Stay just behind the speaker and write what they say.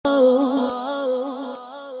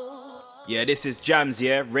Yeah, this is Jams,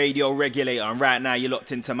 yeah, Radio Regulator, and right now you're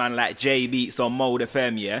locked into man like J Beats on Mode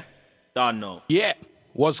FM, yeah? Done know. Yeah,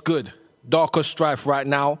 what's good? Darker Strife right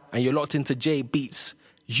now, and you're locked into J Beats.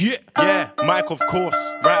 Yeah. Yeah, Mike, of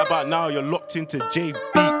course. Right about now, you're locked into J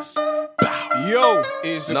Beats. Yo,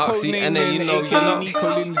 it's the Noxy, codename NA, you know, aka you know.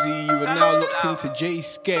 Nico Lindsay. You are now locked into J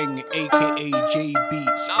Skeng, aka J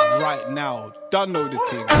Beats, right now. Don't know the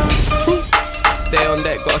thing. Stay on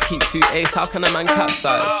deck, gotta keep 2 ace. How can a man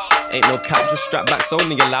capsize? Ain't no cap, just strap backs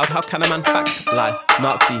only allowed. How can a man fact lie?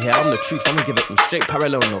 Noxy here, I'm the truth, I'ma give it them straight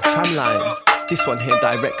parallel, no tram line. This one here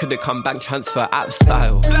direct, could it come bank transfer app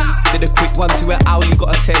style? Did a quick one to where Owly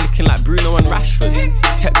got a say looking like Bruno and Rashford.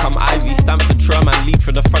 Tech come Ivy, Stanford, Truman lead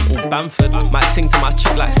for the front all Bamford. Might sing to my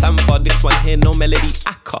chick like Sanford, this one here no melody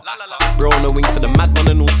acca. Bro on a wing for the mad one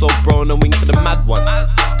and also bro on a wing for the mad one.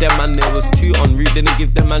 Them man there was too on rude, didn't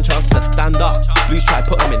give them man chance to stand up. Blues try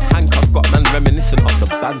put them in handcuffs, got man reminiscent of the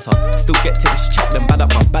banter. Still get to this chat, then bad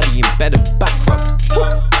up my baddie in bed and back rub.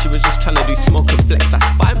 She was just trying to do smoke and flex, that's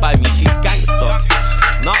fine by me, she's gangster.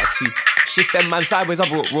 Nazi, shift them man sideways, I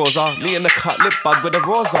brought Rosa. Me and the cut lip bud with a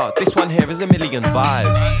Rosa. This one here is a million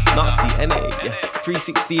vibes. Nazi, NA, yeah.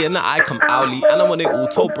 360 and the eye come Owly. And I want it all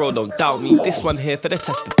told, bro, don't doubt me. This one here for the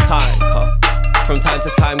test of time, from time to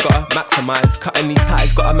time, gotta maximize. Cutting these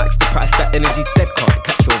ties, gotta max the price. That energy's dead, can't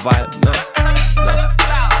catch your vibe, no.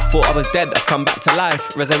 Thought I was dead, I come back to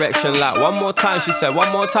life. Resurrection like one more time. She said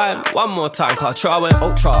one more time. Cause Tra went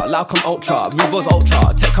ultra, loud come ultra. Move was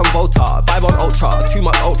ultra, tech come Volta. Vibe on ultra, too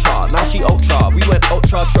much ultra. Now she ultra, we went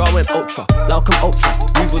ultra. Tra went ultra, loud come ultra.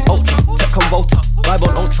 Move was ultra, tech come Volta. Vibe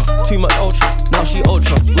on ultra, too much ultra. Now she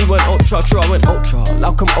ultra, we went ultra. Tra went ultra,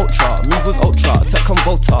 loud come ultra. Move was ultra, tech come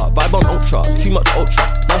Volta. Vibe on ultra, too much ultra.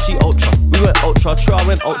 Now she ultra, we went ultra. Tra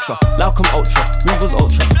went ultra, loud come ultra. Move was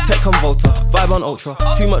ultra, tech come Volta. Vibe on ultra,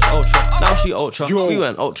 too much ultra, now she ultra. Yo, we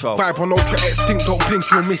went ultra. Vibe on ultra extinct, don't blink,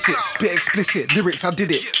 you'll miss it. Spit explicit, lyrics, I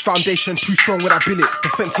did it. Foundation too strong when I bill it.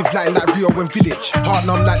 Defensive line like Rio and Village. Heart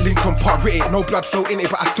numb like Lincoln Park, writ it. No blood flow in it,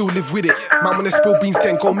 but I still live with it. Man, when they spill beans,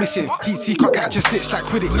 then go missing. Heat seeker catch a stitch like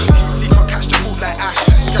Quidditch. Heat seeker catch the ball like Ash.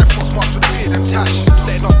 Guy force marks with the beard and tash.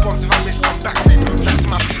 Letting off bombs if I miss, come back. Free boot, that's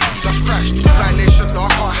my PC just crashed. Violation, no, I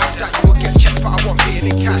can't have that. You will get checked, but I want paying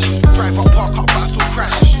in cash. Drive up, park up, but I still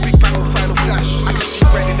crash. Big bang or final flash. I can see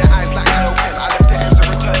red in their eyes like Hellcat. I left the ends and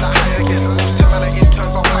return like high again. Most of them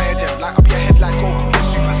interns, I'll fire them. Like I'll be ahead like Goku in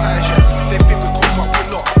Super Saiyan. They think we're cool, but we're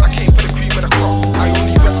not. I came for the cream of the crop. I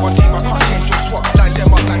only rep one team, I can't change your swap. Line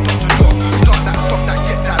them up like Dr. Dog. Stop that,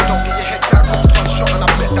 get that. Don't get your head back. Rocked one shot and I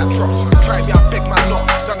bet that drops. Try me, I beg my knock.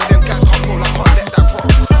 None of them guys can't roll, I can't let that rock.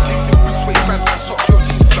 Teams in boots, waistbands and socks. Your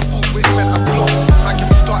team's for the fools, waistmen and flops. Man, get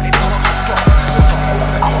me started, now I can't stop. What's up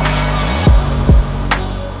over the top?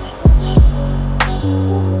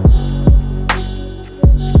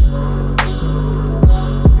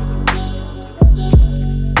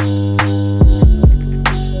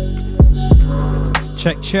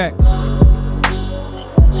 Check.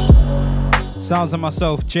 Sounds like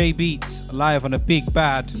myself, J Beats, live on a Big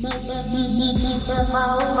Bad. Big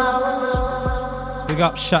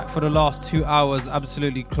up Shaq for the last 2 hours,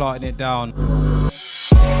 absolutely clarting it down.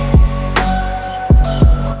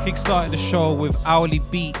 Kickstarted the show with Owly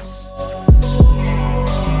Beats.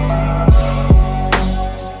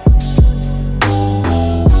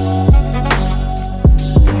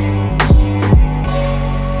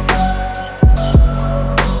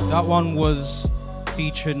 That one was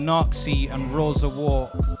featuring Noxy and Rosa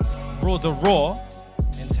Raw,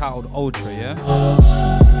 entitled Ultra, yeah?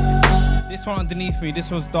 This one underneath me, this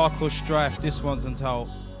one's Darko Strife, this one's entitled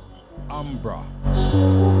Umbra.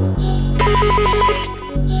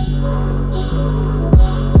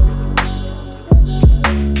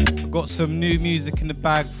 I've got some new music in the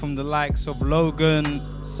bag from the likes of Logan,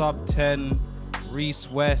 Sub 10, Reese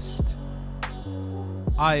West,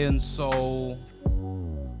 Iron Soul,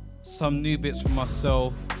 some new bits from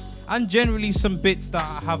myself, and generally some bits that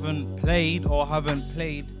I haven't played or haven't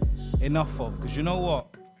played enough of, because you know what,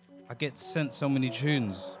 I get sent so many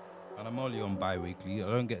tunes and I'm only on bi-weekly, I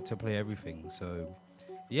don't get to play everything, so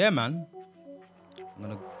yeah man, I'm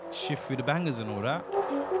gonna shift through the bangers and all that.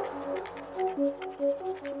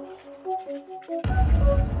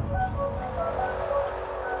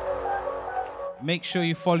 Make sure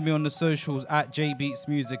you follow me on the socials at JBeats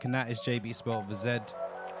Music, and that is JB spelled with Z.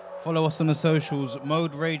 Follow us on the socials,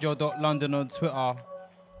 moderadio.london on Twitter.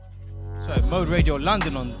 Sorry, Mode Radio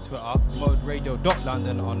London on Twitter,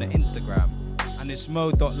 moderadio.london on the Instagram. And it's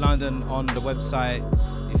mode.london on the website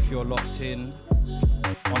if you're locked in.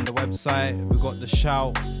 On the website, we've got the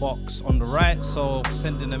shout box on the right, so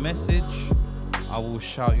send in a message. I will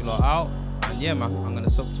shout you lot out. And yeah, man, I'm gonna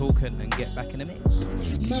stop talking and get back in the mix.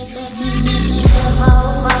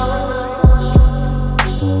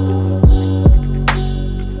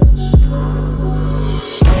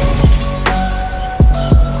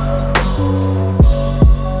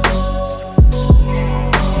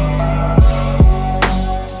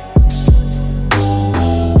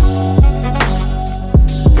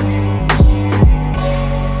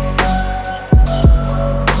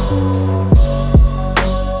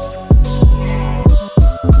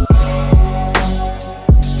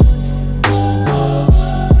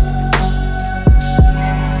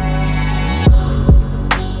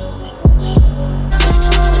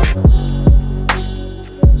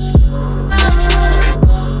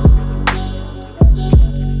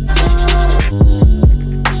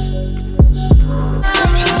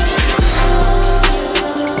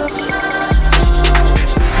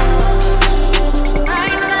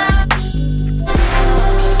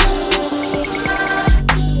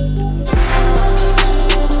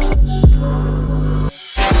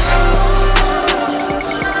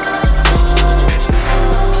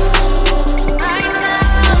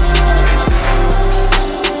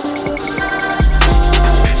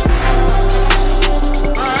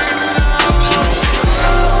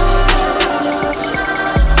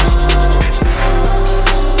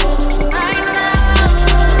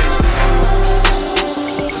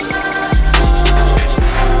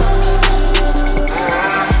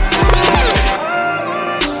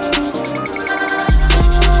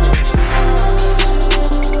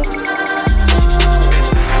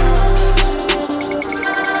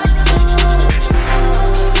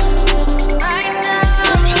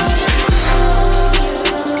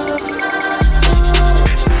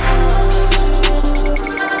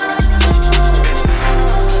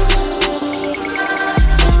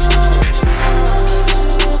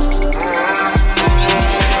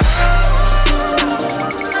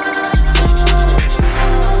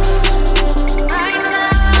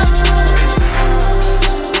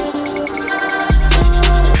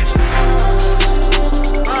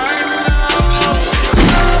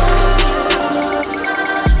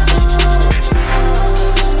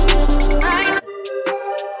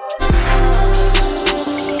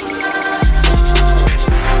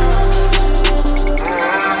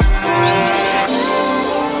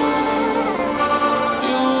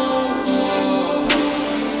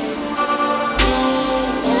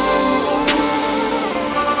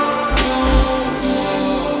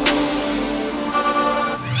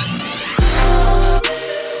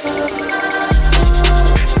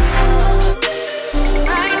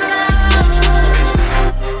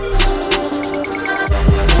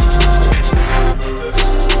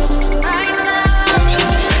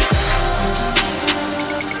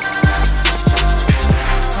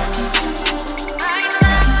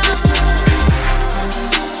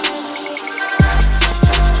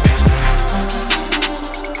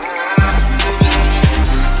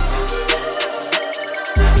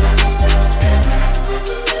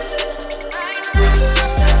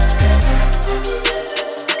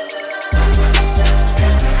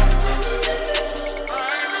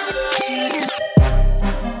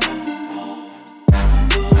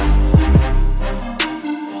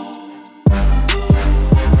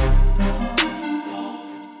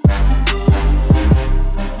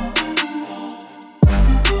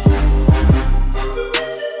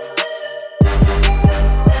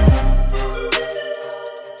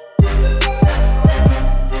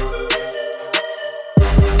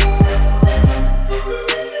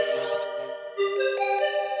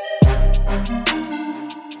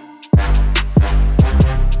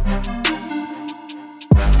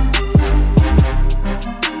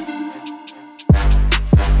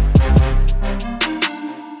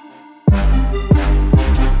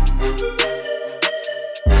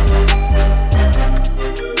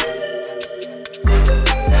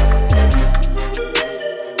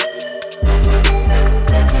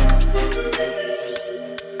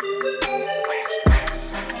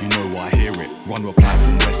 One reply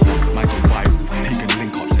from Western, man go viral. Pagan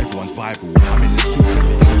link-ups, everyone's viable. I'm in the Super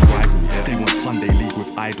League, who's rival? They want Sunday League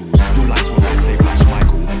with idols. Your lights won't get saved like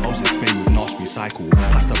Schmeichel. I was in Spain with Nas Recycle.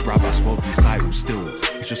 Pastor Bravas, world recital. Still,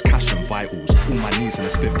 it's just cash and vitals. All my knees in a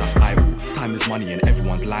spiff, that's idle. Time is money and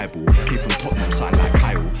everyone's liable. Came from Tottenham, something like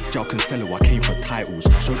Kyle. Jao Cancelo, I came for titles.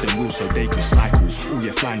 Showed them wheels so they could cycle. Oh,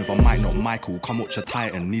 you're flying with a mic, not Michael. Come watch your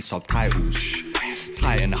Titan, need subtitles.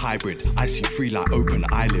 Titan hybrid, I see free like open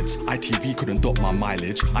eyelids. ITV couldn't dot my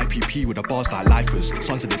mileage. IPP with the bars like lifers.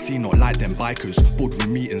 Sons of the scene, not like them bikers.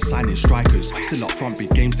 Boardroom meetings, signing strikers. Still up front, big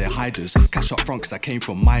games, they're hiders. Cash up front cause I came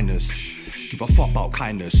from minors. Give a fuck about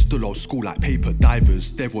kindness. Still old school like paper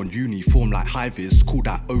divers. They're on uniform like Hivis. Call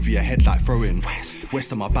that over your head like throwing.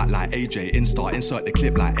 West on my back like AJ. Insta, insert the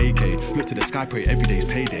clip like AK. Look to the sky, pray every day's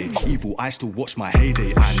payday. Evil, I still watch my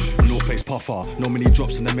heyday. And North Face puffer. No many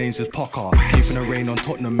drops in the mains as Pucker. Came from the rain on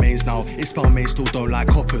Tottenham mains now. Eastbound mains still don't like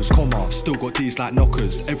coppers, comma. Still got these like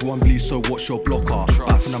knockers. Everyone bleeds, so watch your blocker.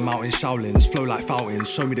 Back from the mountain Shaolins. Flow like fountains.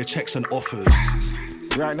 Show me the checks and offers.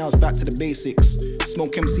 Right now it's back to the basics.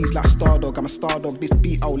 Smoke MCs like Stardog, I'm a Stardog. This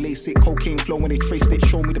beat I'll lace it. Cocaine flow when they traced it.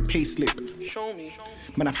 Show me the pay slip. Show me.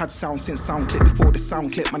 Man, I've had sound since sound clip. Before the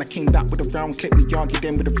sound clip, man, I came back with a round clip. Me argue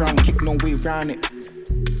them with a round kick, no way round it.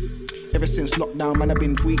 Ever since lockdown, man, I've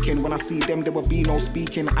been tweaking. When I see them, there will be no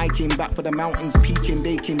speaking. I came back for the mountains peaking.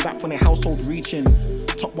 They came back from their household reaching.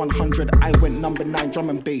 Top 100, I went number 9, drum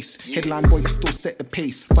and bass. Headline boy, still set the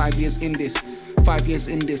pace. 5 years in this. 5 years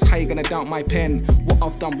in this, how you gonna doubt my pen? What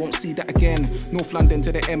I've done, won't see that again. North London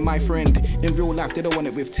to the end, my friend. In real life, they don't want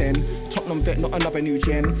it with 10. Tottenham vet, not another new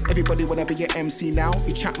gen. Everybody wanna be your MC now.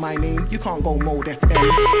 You chat my name, you can't go Mode FM.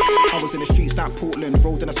 I was in the streets like Portland,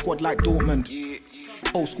 rolled in a squad like Dortmund.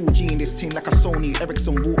 Old school G in this team like a Sony,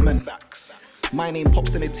 Ericsson, Walkman. My name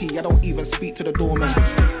pops in the T, I don't even speak to the doorman.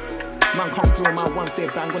 Man can't grow my ones, they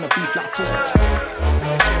bang on a beef like 4. Hear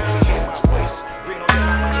my voice, rain on your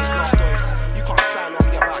back, man, it's lost voice. You can't style on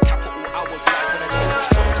me about capital, I was live when I made my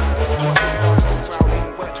choice. Still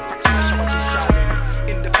growling, work to crack smash, I'm still shouting.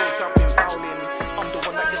 In the fields I've been fouling, I'm the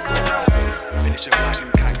one that gets still browsing. Finish it like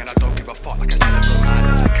Liu Kang and I don't give a fuck like I said about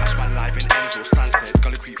man. Catch man live in ends or Stansted.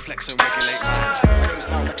 Gully Creek flex and regulate man. My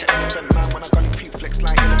name's loud like an elephant man. When I Gully Creek flex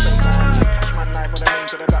like elephant man. Catch man live on the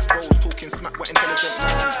names of the back rows. Talking smack, what intelligent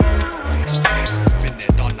man. Been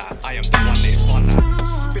there, done that. I am the one they spun that.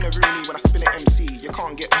 Spin a Rooney when I spin an MC. You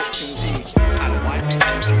can't get booked in G. And why these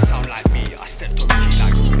MCs sound like me? I stepped on T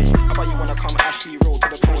like Rooney. How about you wanna come Ashley Road to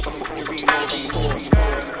the toes? I'm gonna reload and pause.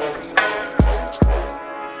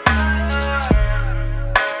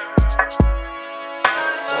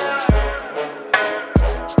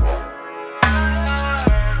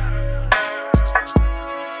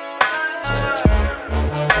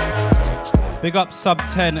 Big up Sub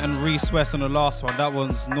 10 and Reese West on the last one. That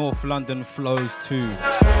one's North London Flows 2.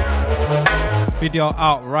 Video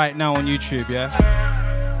out right now on YouTube, yeah?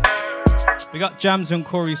 Big up Jams and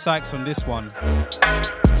Corey Sykes on this one.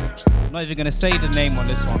 I'm not even going to say the name on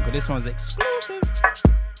this one, because this one's exclusive.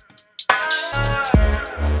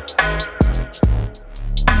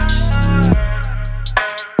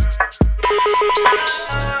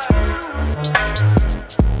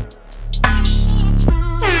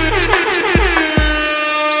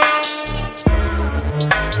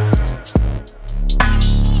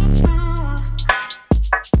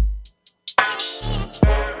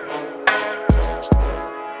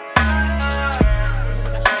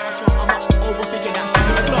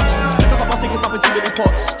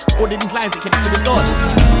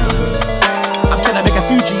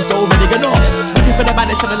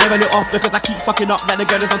 Because I keep fucking up like the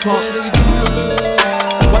girl is on top.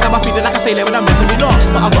 What am I feeling like I failure when I'm mentally not?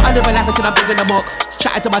 But I gotta live a life until I'm dead in the box.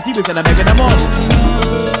 Chatting to my demons and I'm begging them on.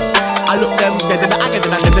 I look them dead in the eye and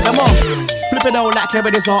then I'm dead in them off. Flipping out like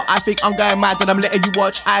Kevin is hot. I think I'm going mad and I'm letting you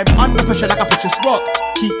watch. I'm under pressure like a precious rock.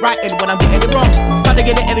 Keep writing when I'm getting it wrong. Starting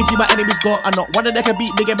to get the energy my enemies got. I'm not one of them can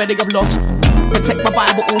beat nigga, many have lost. Protect my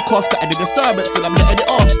vibe at all costs. Got any disturbance till I'm letting it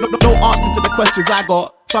off. No answer to the questions I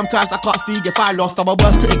got. Sometimes I can't see if I lost. I'm a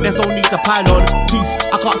worst critic, there's no need to pile on. Peace,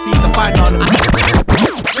 I can't seem to find none.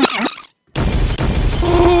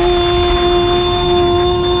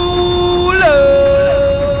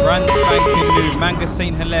 Brand spanking new Manga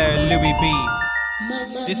Saint Hilaire and Louis B.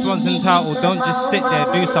 This one's entitled Don't Just Sit There,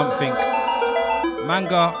 Do Something.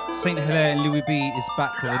 Manga Saint Hilaire and Louis B is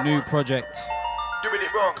back with a new project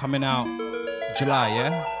coming out July,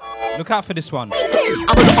 yeah? Look out for this one. I'm a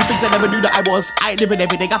lot of things I never knew that I was. I ain't living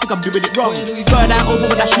everything, I think I'm doing it wrong. Third eye over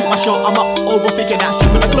when I shoot my shot. I'm up overthinking that shit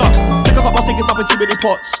with a clock. Think I got my fingers up in too many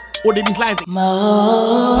pots. All of these lines. I'm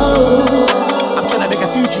trying to make a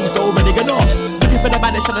few G's, though already gone off. Looking for the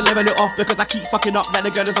man that's trying to level it off. Because I keep fucking up like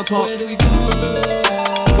the girl is on top.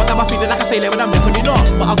 What am I feeling like a failure when I'm definitely not?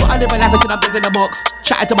 But I gotta live a life until I'm dead in the box.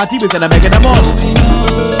 Chatting to my demons and I'm begging them on.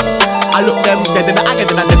 I look them dead in the eye and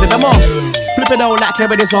then I'm dead in them off. Flipping out like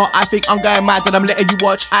Kevin is hot. I think I'm going mad and I'm letting you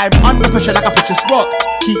watch. I'm under pressure like a precious rock.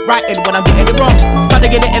 Keep writing when I'm getting it wrong.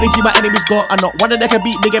 Starting to get the energy my enemies got. I'm not one of them can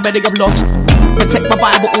beat nigga, many have lost. Protect my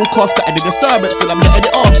vibe at all costs. Got any disturbance till I'm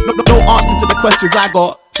letting it off. No answer to the questions I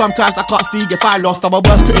got. Sometimes I can't see if I lost. I'm a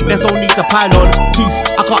worst critic, there's no need to pile on. Peace,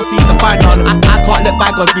 I can't seem to find none. I can't let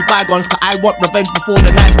bygones be bygones, cause I want revenge before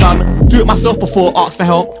the night's done. Do it myself before ask for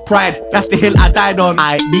help. Pride, that's the hill I died on.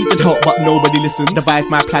 I needed help but nobody listened. Devised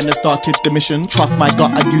my plan and started the mission. Trust my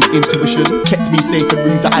gut and use intuition. Kept me safe in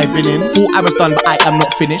rooms that I've been in. Thought I was done but I am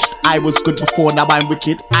not finished. I was good before, now I'm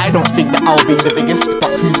wicked. I don't think that I'll be the biggest,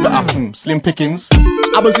 but who's better? Slim pickings.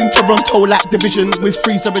 I was in Toronto like Division, with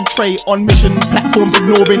Freezer and Trey on missions. Platforms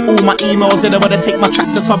ignoring all my emails, they never wanna take my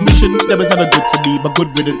track for submission. They was never good to me, but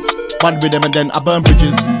good riddance. One rhythm and then I burn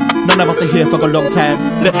bridges. None of us are here for a long time.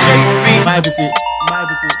 Let me be my visit. My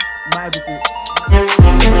visit. My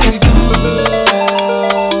visit.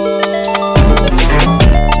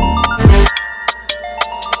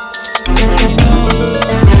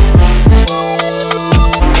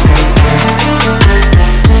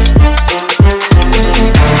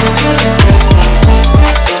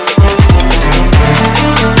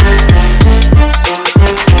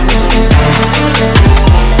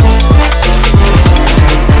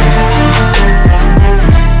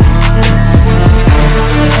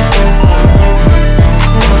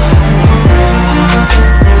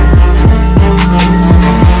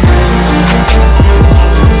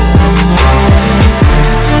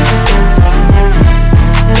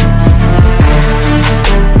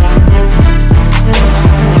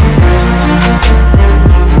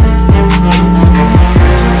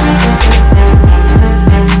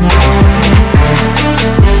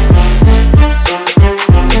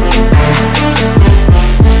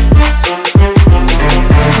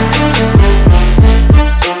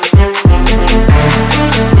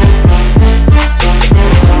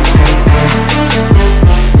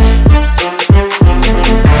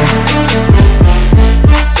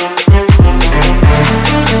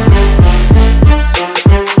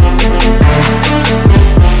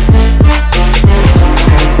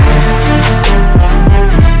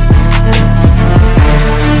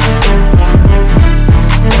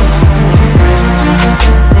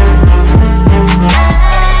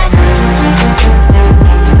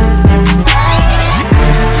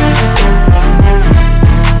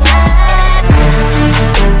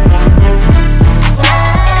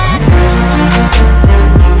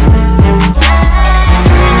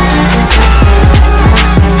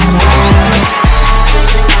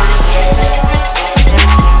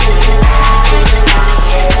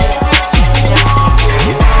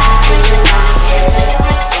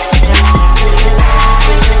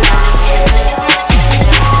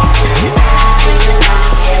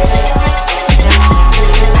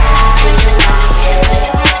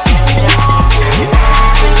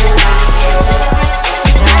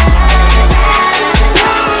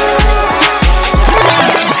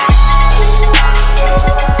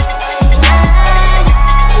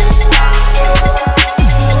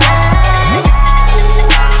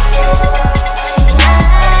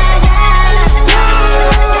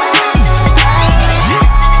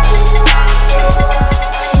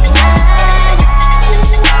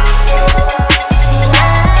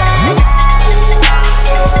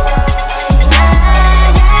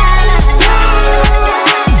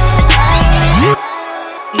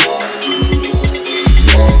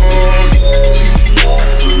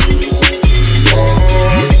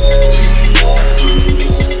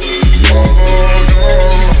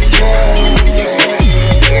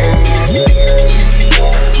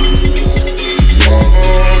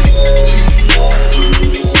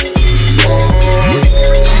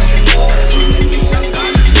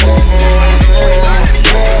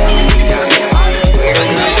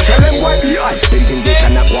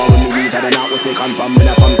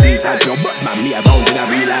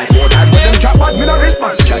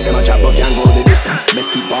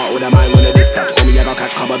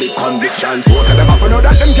 convictions. Both of them have to know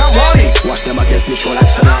that them can't want me. Watch them against me show like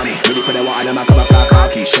tsunami. Ready for the water, them a come a fly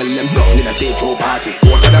khaki. Shell them down in a stage show party.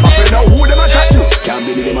 Both of them have to know who them a chat to. Can't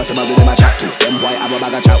be me, they must have who them a chat to. Them boy have a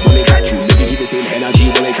bag of chat when they catch you. They keep the same energy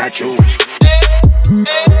when they catch you.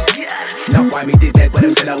 Now why me did that, but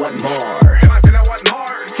them said I want more.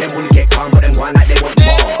 Them will get calm, but them want like they want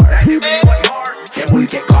more. Them will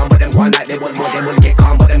get calm, but them want like they want more. Them will get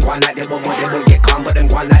calm, but them want like they want more. Them will get calm, but them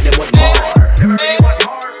want like they want more.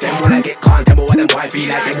 Them will get calm, tell me what them boy feel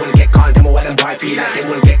like. Them will get calm, tell me what them boy feel like. Them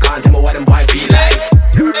will get calm, tell me what them boy feel like.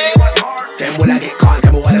 Them will get calm,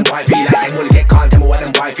 tell me what them boy feel like. Them will get calm, tell me what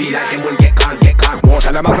them boy feel like. Them will get calm, more.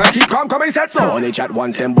 tell them I'm gonna keep calm, come he said so. Only chat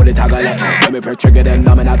once, them bullet I got left. When me pre-trigger them,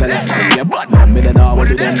 now me not gonna let. Send me a bad man, me don't know what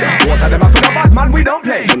do them. Water them up for the bad man, we don't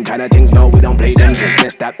play. Them kind of things, no, we don't play them.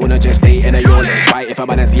 Just that, wanna just stay in a your lane. Try if I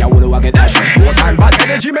wanna see, I wanna get that shit. More time, bad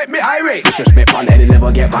energy make me irate. Disrespect on head,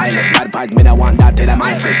 never get violent. Bad vibes, me don't want that till the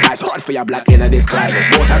MySpace. Life's hard for your black in a this climate.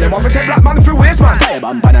 More time, them off and take black man through waste, man. Fire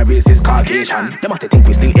bump and a racist Caucasian. Them must think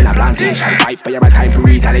we still in a plantation. Fight for your right time for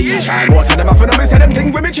retaliation. More time, them off and me say them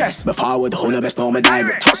thing with me chest. Me forward, who no best know me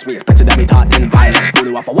direct. Trust me, it's better than me thought than violence.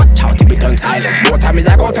 Who know for watch out, keep it on silent. More time, me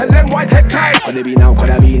I go tell them why take time. Could it be now, could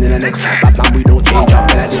it be in the next life? But man, we don't change up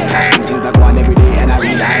in a this life. Some things that go on every day and I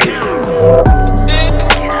realize.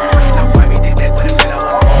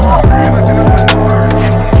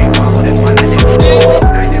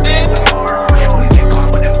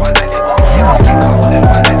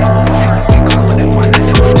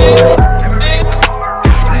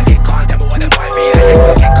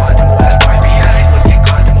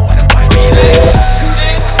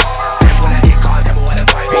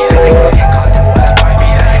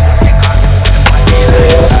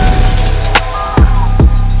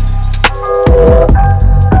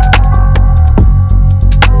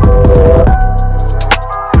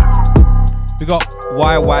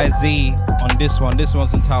 YYZ on this one. This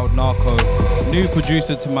one's entitled Narco. New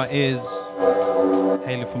producer to my ears,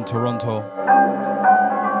 hailing from Toronto.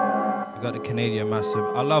 We got the Canadian Massive.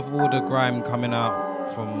 I love all the grime coming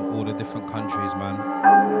out from all the different countries, man.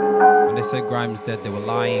 When they said grime's dead, they were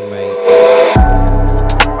lying, mate.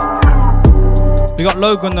 We got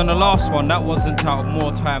Logan on the last one. That one's entitled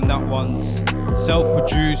More Time. That one's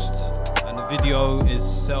self-produced. Video is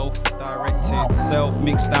self-directed,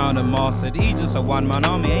 self-mixed down and mastered. He's just a one-man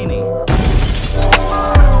army, ain't he?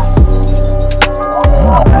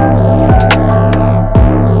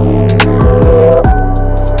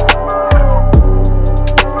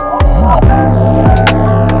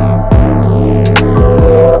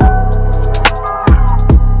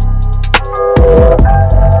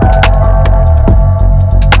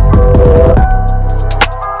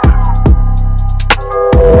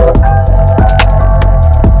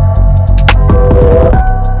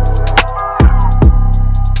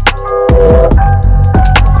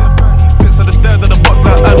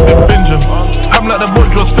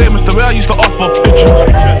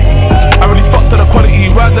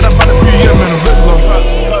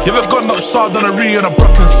 And a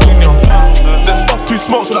Brocken senior. There's stuff too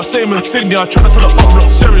smoke, so that same insignia. Trying to tell the up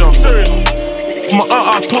block Syria. My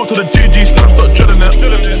aunt, I talked to the GG, so I stopped drilling it.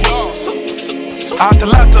 I had to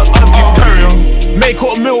light the carry. Make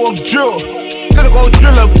 $250,000 of drill. Still go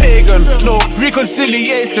drill a pagan. No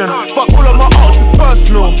reconciliation. Fuck all of my arts is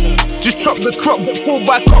personal. Just chop the crop, get pulled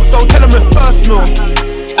by cops, so tell them it's personal.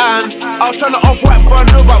 And I was trying to off-white before I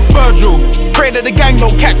knew about Virgil. Pray that the gang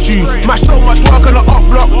don't catch you. Mash so much work on the up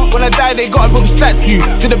block. When I die, they gotta build a statue.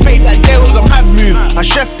 To debate that day was a mad move. I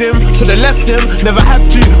chefed him, should've left him. Never had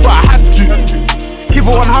to, but I had to. Keep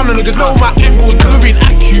it 100, niggas know my angle, never been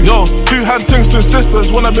accurate. Yo, 2-hand Kingston sisters,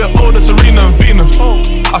 when I bit older, Serena and Venus.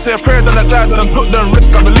 I say a prayer that I died, then I put them risk,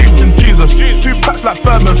 I believe in Jesus. 2 packs like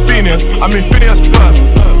Ferdinand Phineas, I mean Phineas Ferd.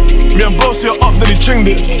 Me and bro see it up, then he chinged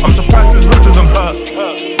it. I'm surprised his wrist isn't hurt.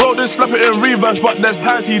 Bro did slap it in reverse, but there's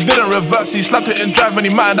times he didn't reverse. He slapped it in drive when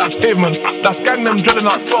he mattered that pavement. That's gang them drilling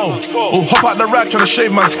out 12. Or hop out the rag trying to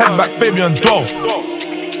shave man's head back, Fabian Dove.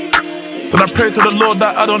 Then I pray to the Lord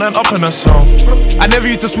that I don't end up in a song. I never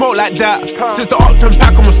used to smoke like that. Since the Octon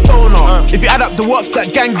pack, I'm a stoner. If you add up the works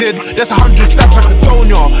that gang did, that's 100 stabs like a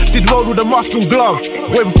donor. Did road with a mask and glove.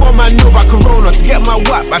 Way before man knew about Corona. To get my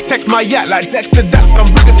whap, I text my yacht like Dexter Dax. I'm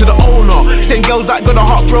bringing to the owner. Same girls that got a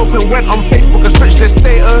heartbroken went on Facebook and switched their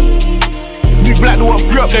status. New black the one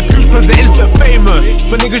flew up their cruise cause they're instant famous.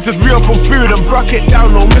 But niggas just re-up on food and broke it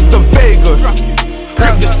down on Mr. Vegas.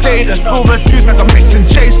 Grip the status, blow my juice like I'm mixing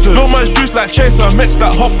chasers. Blow my juice like chaser, mix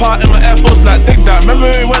that hot part in my Air Force like dig that. Remember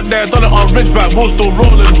we went there, done it on Ridgeback, ball still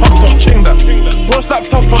rolling, hot top, ching that. Bro slapped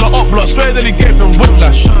tough on the up block, swear that he gave him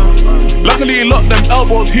whiplash. Luckily he locked them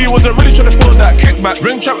elbows, he wasn't really trying to feel that kickback.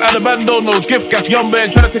 Ring trap out the bando, no gift gaff. Young man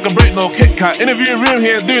trying to take a break, no Kit Kat. Interviewing room,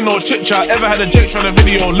 he ain't doing no chit chat. Ever had a Jake trying to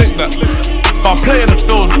video link that. I play in the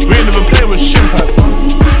field, we ain't even play with shimpas.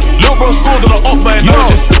 Lil bro scored on the up man, now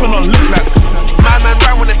just sipping on lick like. My man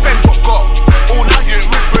ran when the fence got. All now you ain't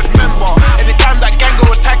root for his member. Anytime that gang go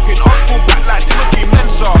attacking, I'll fall back like Timothy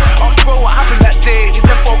Mensah. Ask bro what happened that day, he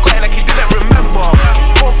said forgot it like he didn't remember.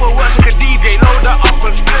 Go for work like a DJ, load that up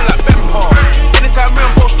and spin it like Bemper. Anytime we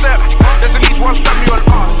on go step, there's at least one family on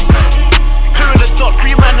us. Clearing the dot,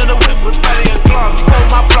 3 man in the whip with belly and gloves. Phone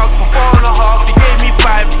my plug for 4.5, he gave me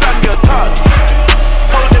 5, family a touch.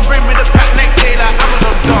 Told him bring me the pack next day like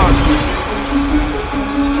Amazon does.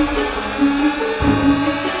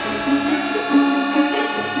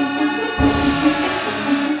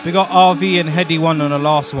 We got RV and Heady One on the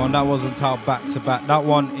last one. That wasn't out back to back. That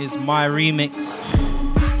one is my remix,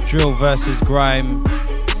 Drill vs Grime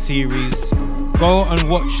series. Go and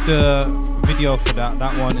watch the video for that.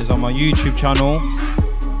 That one is on my YouTube channel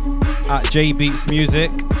at JBeats Music,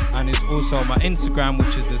 and it's also on my Instagram,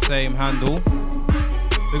 which is the same handle.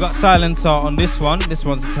 We got Silencer on this one. This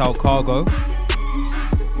one's a Tal Cargo.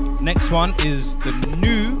 Next one is the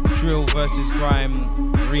new Drill vs Grime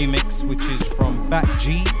remix, which is from Back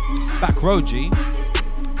Row G,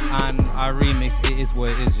 and I remixed It Is What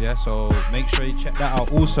It Is, yeah? So make sure you check that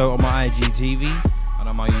out also on my IGTV and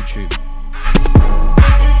on my YouTube.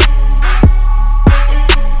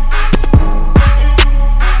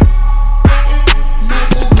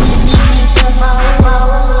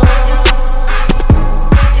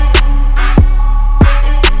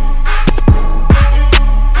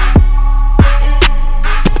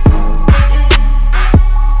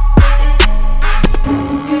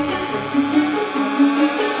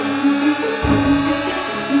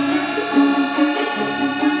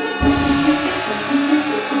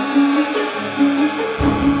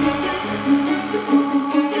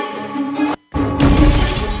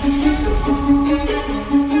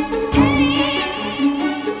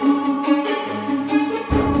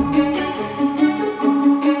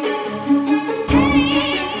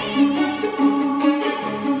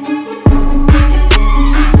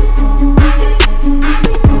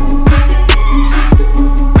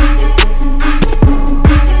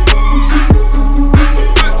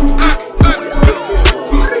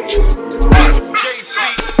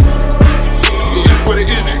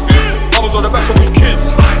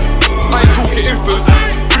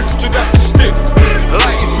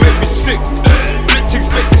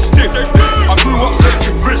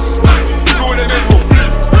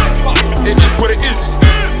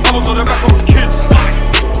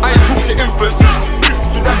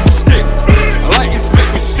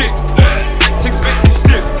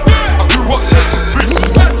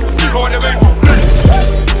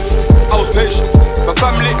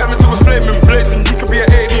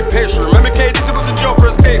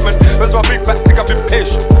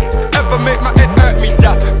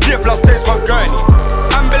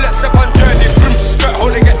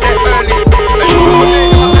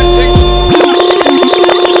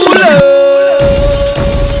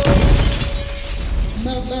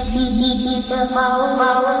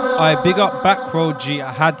 Big up Back Row G.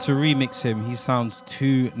 I had to remix him. He sounds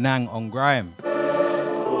too nang on grime.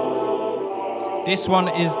 This one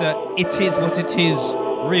is the It Is What It Is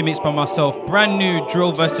remix by myself. Brand new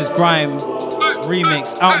Drill vs Grime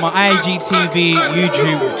remix out my IGTV,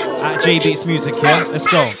 YouTube at JBeats Music. Yeah, let's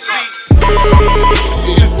go.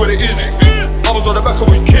 It is what it is. I was on the back of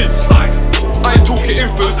with kids. I ain't talking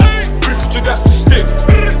infants. Quicker to that's the stick.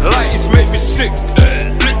 Lighties make me sick.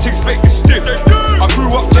 Blitzings make me stiff. I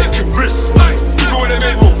grew up taking risks. Even when they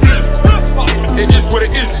made no flips. It is what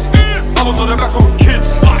it is. I was on the back of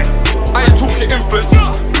kids. I ain't talking infants.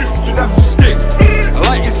 Quicker to that's the stick.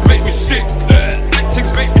 Lighties make me sick.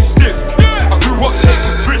 Blitzings make me stiff. I grew up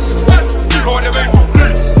taking risks. Even when they made no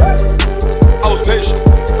flips. I was patient.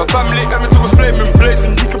 My family, everything was flaming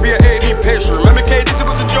blazing. You could be an AD patient. Remember KD, it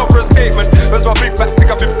was in jail for a statement. Where's my big back,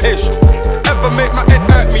 think I've been patient. Ever make my head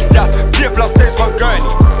hurt me, that's deep last days my gurney.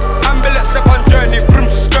 Ambulance step on journey, vroom,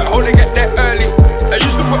 skirt, hole and get there early. I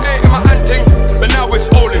used to put 8 in my hand thing, but now it's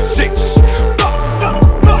all in 6.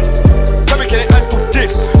 Tell me can it handle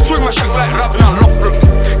this? Swing my shank like Robin and Lockbrook.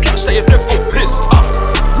 Catch that you're dead for piss.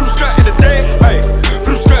 Vroom, skirt in the day, hey.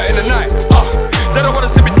 Vroom, skirt in the night, They don't wanna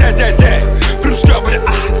see me dead. Vroom, skirt with it,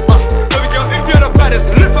 Baby girl, if you're the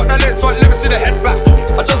baddest, lift up the legs front, let me see the head back.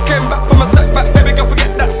 I just came back from a setback, baby girl,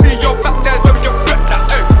 forget that. See your back there, baby girl, bet that,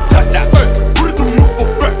 like that, Who do you move for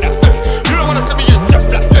break that, You don't wanna see me in jet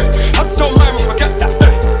black, Had to tell mine, forget that,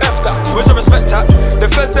 F that, where's the respect that? The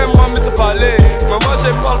feds them want me to parler, mais moi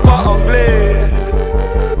j'ai pas le pas anglais.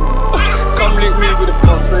 Come link me with the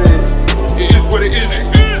français. It is what it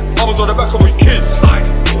is. I was on the back of with kids. I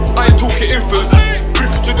ain't talking infants.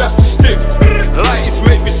 Quicker to that's the stick. Lighties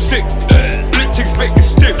make me sick. Blitzings make me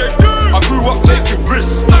stiff. I grew up taking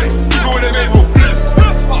risks. Even when they made no flips.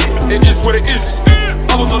 It is what it is.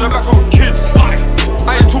 I was on the back of kids. I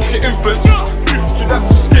ain't talking infants. Quicker to that's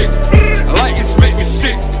the stick. Lighties make me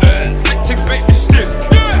sick. Blitzings make me stiff.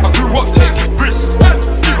 I grew up taking risks.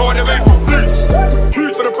 Even when they made no flips.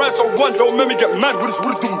 Two for the price of one. Don't make me get mad with this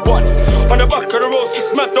rhythm one. On the back of the road, she's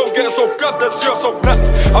mad. Don't get so goddamn serious, so mad.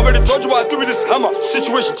 I already told you what I do with this hammer.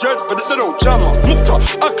 Situation changed, but this ain't no jammer. Mukta,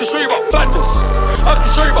 I can show you about badness. I can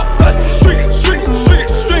show you about badness. Swing it, swing it, swing it,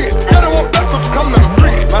 swing it. I don't want backwards, come and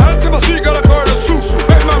bring it. My hand to my seat, got a car and a susu.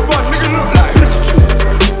 Make my run, nigga look like Pikachu.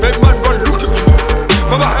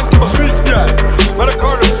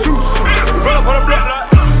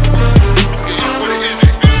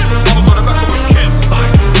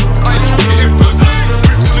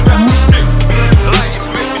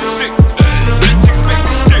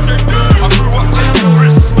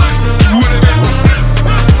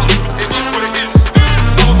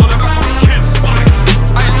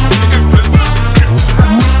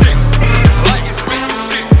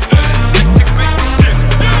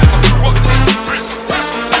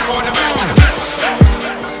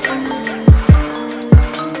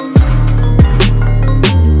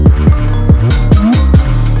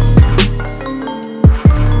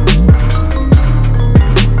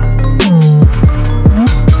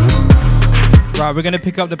 Right, we're gonna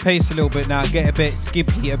pick up the pace a little bit now, get a bit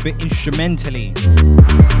skippy, a bit instrumentally.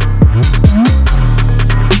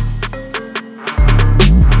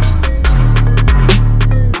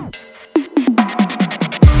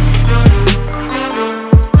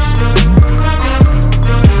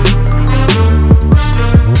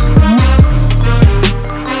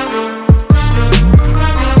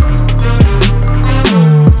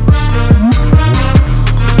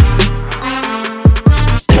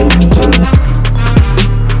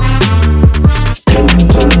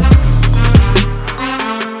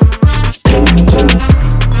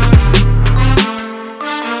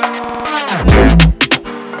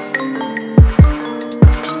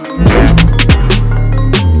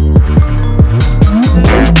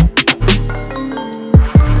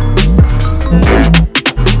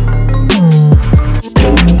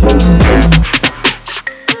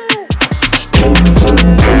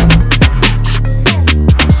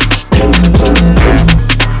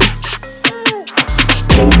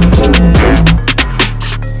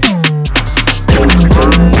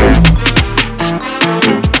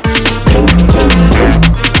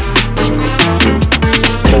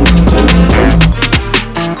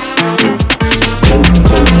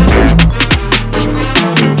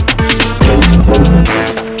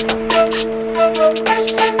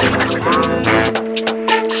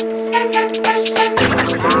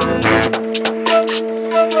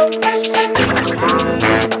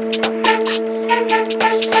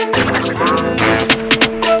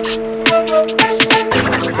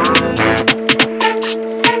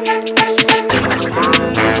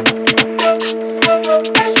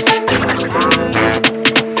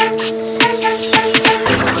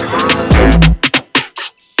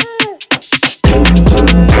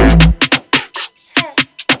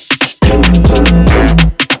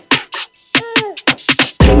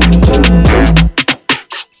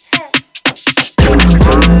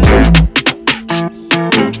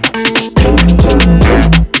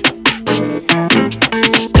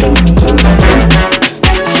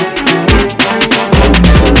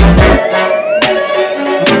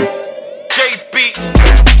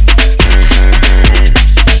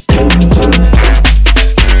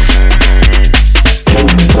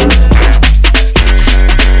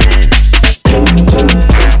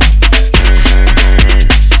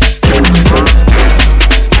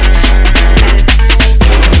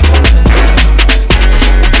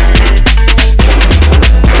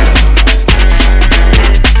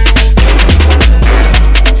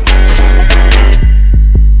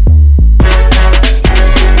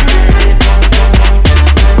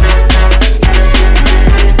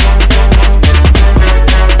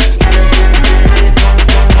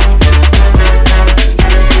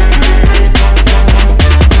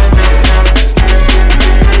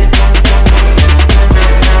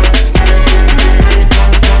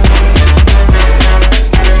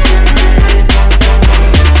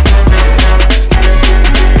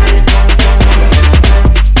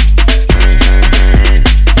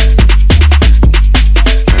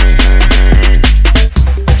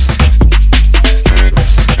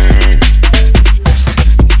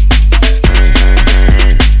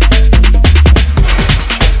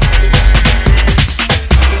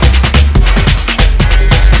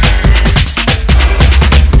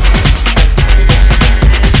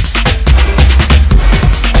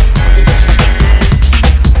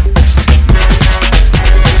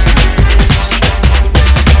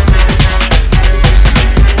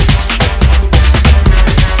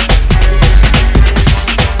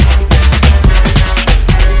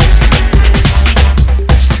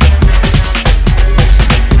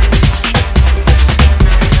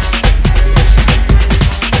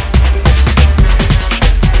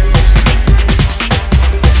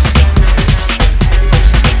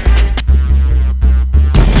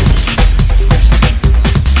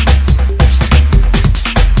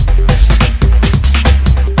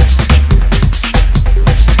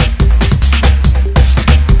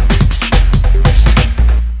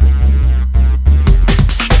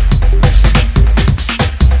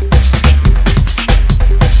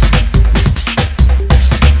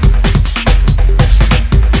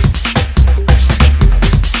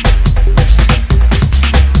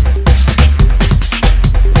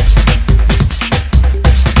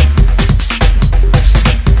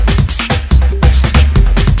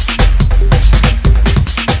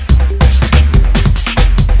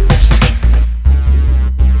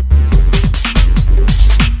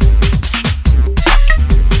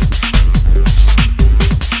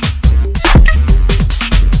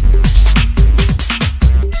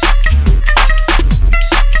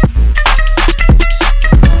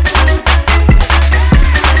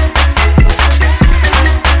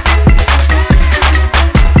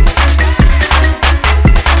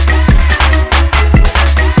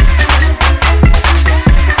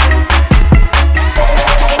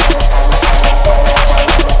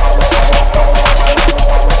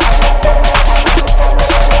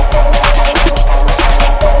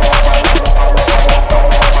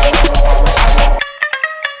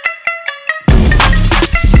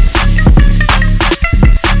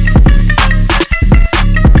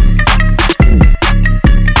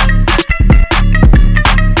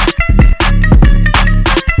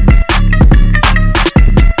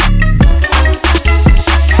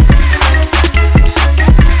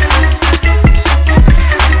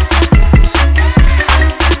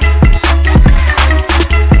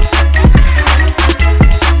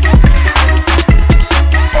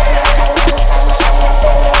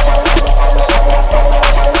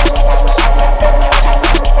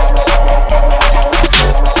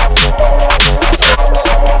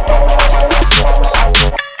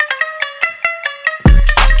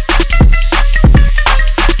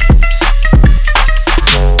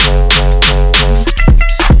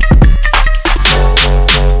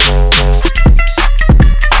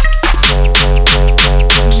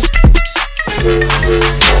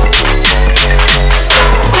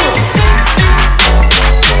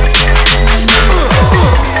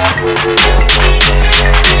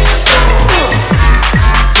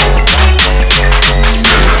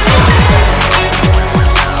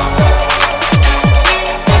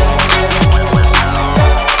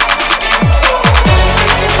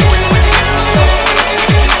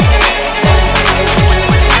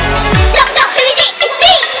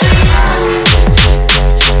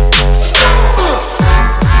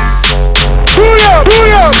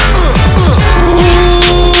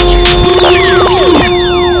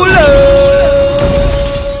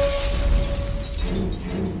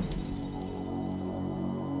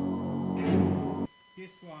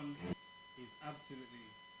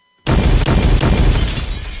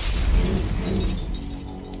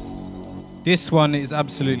 This one is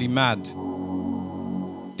absolutely mad.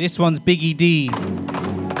 This one's Biggie D,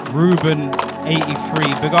 Ruben 83.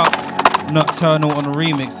 Big up Nocturnal on a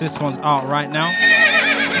remix. This one's out right now.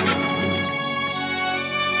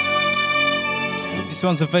 This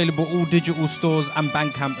one's available all digital stores and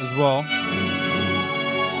Bandcamp as well.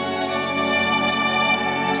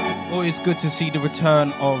 Always good to see the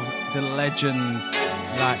return of the legend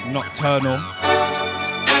like Nocturnal.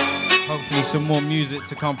 Hopefully some more music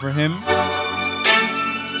to come from him.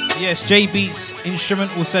 Yes, J Beats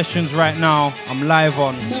instrumental sessions right now. I'm live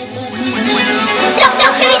on.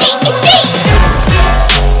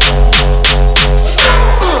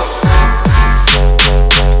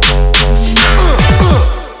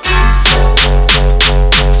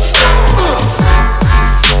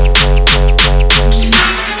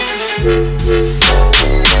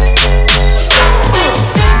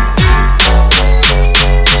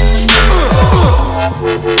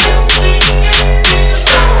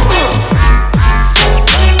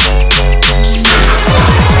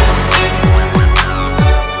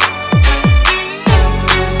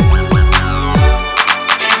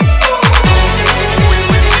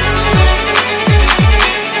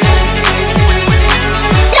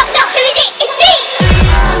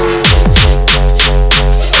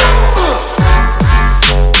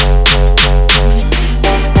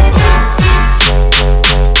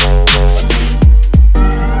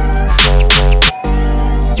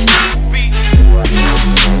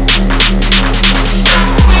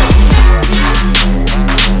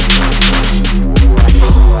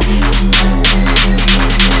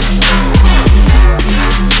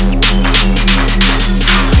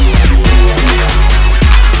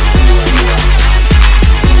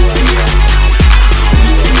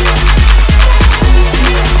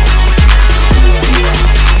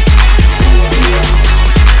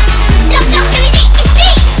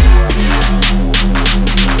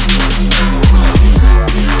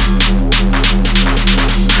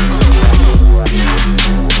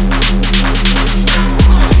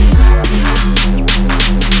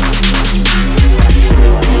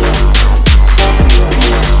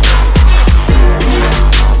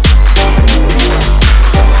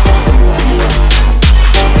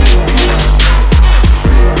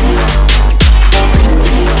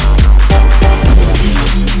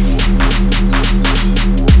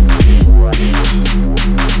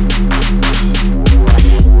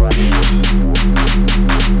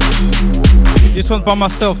 This one's by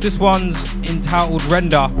myself. This one's entitled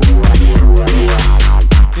Render.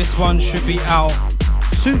 This one should be out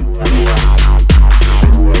soon.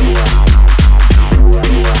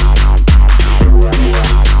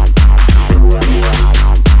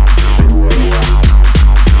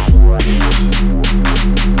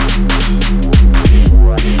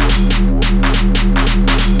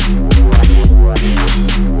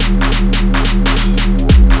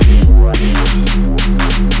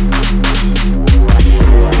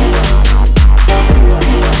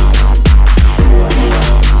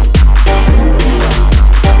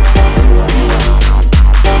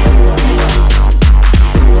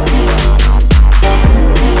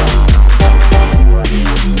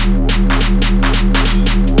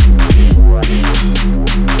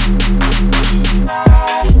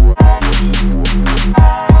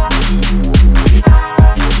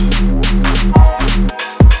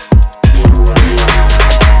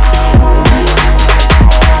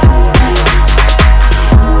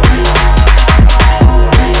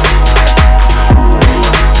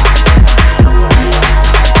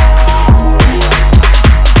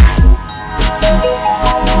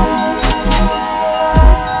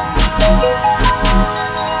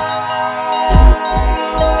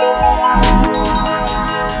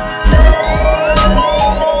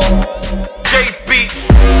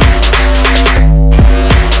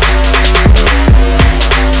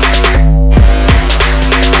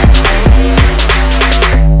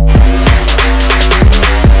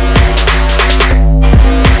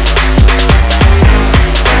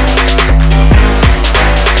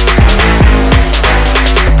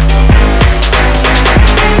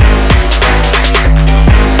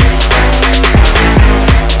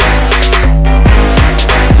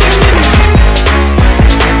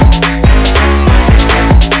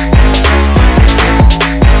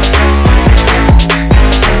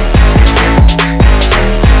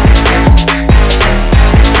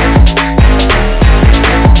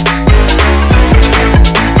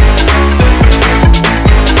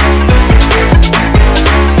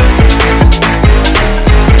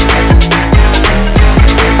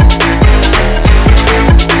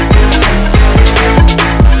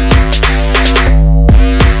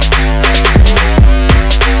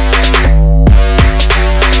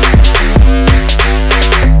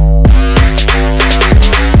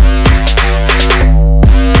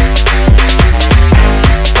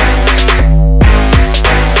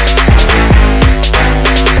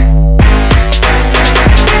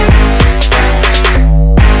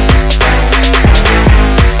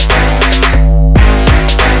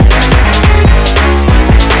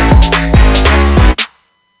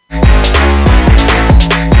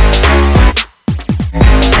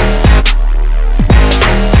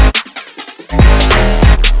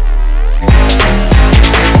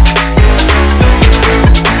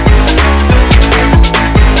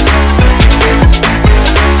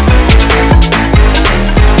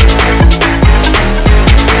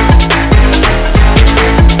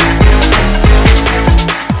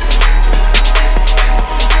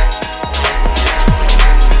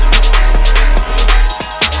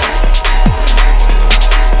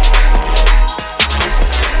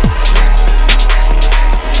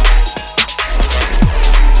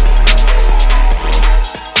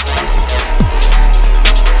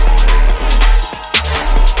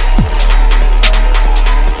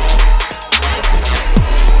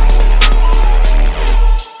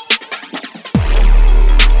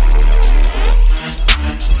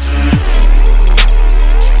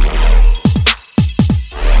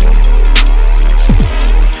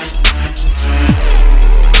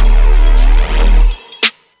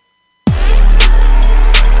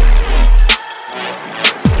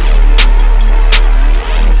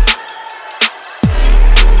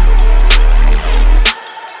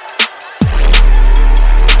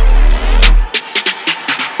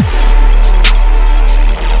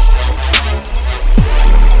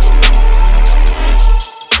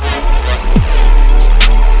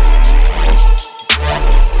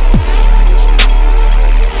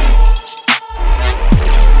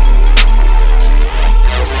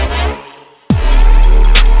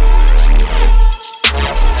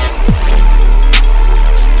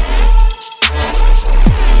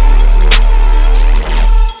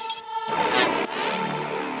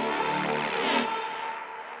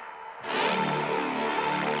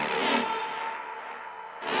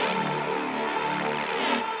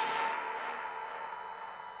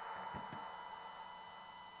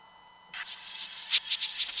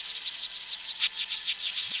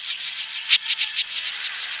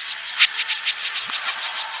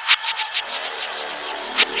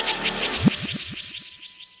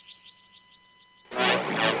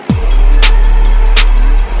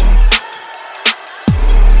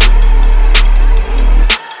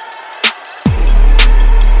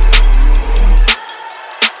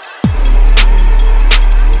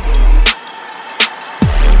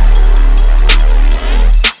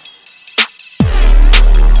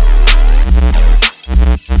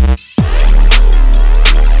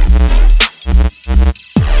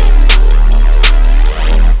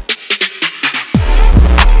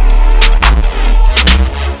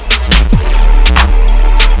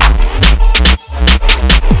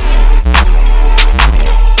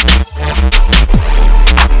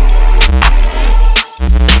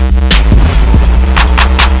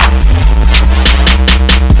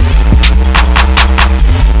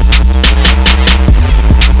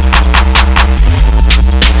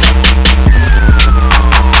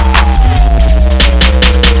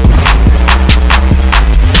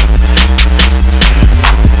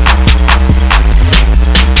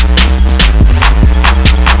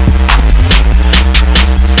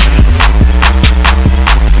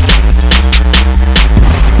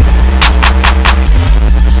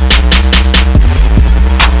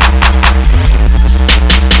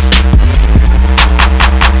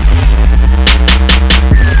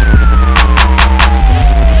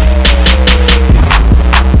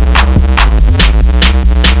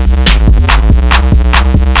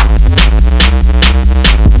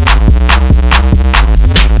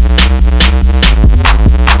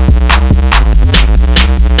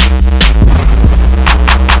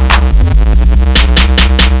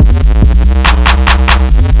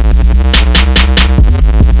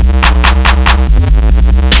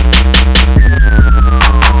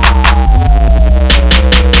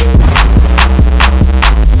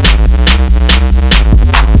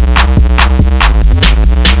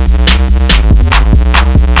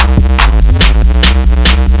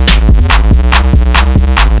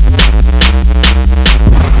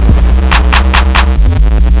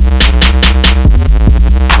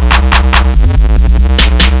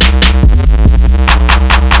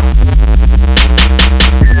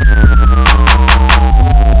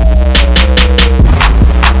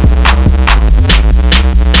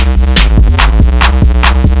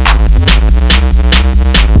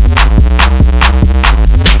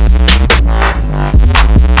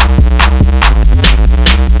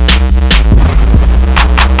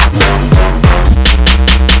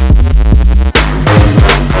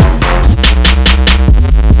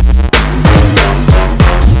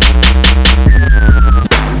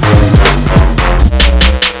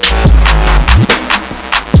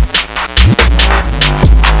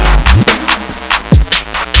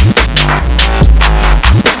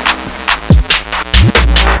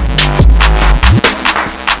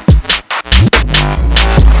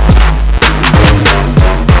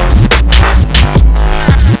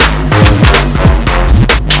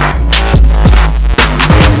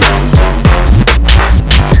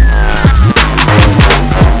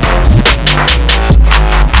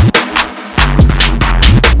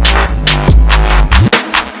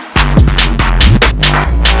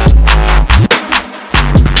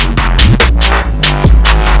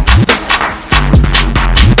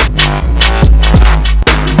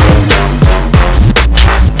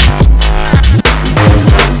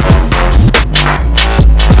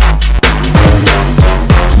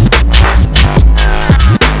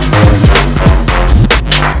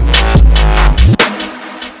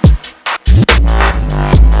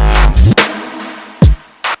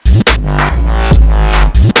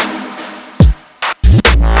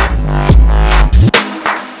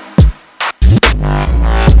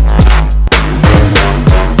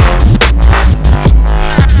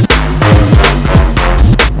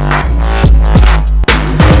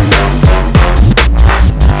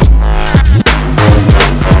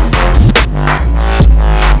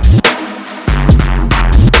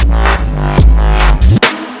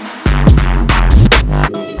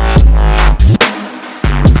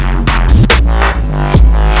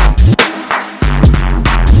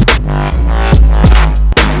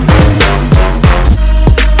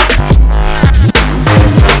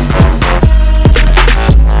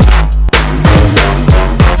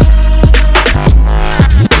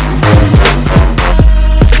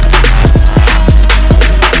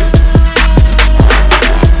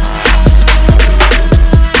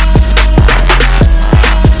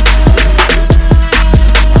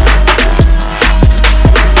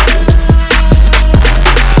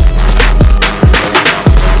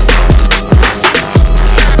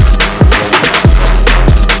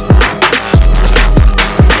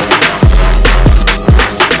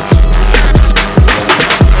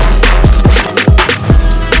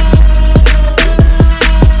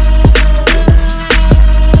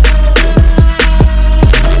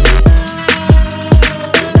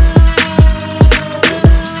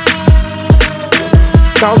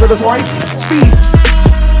 sounds of the void. Speed.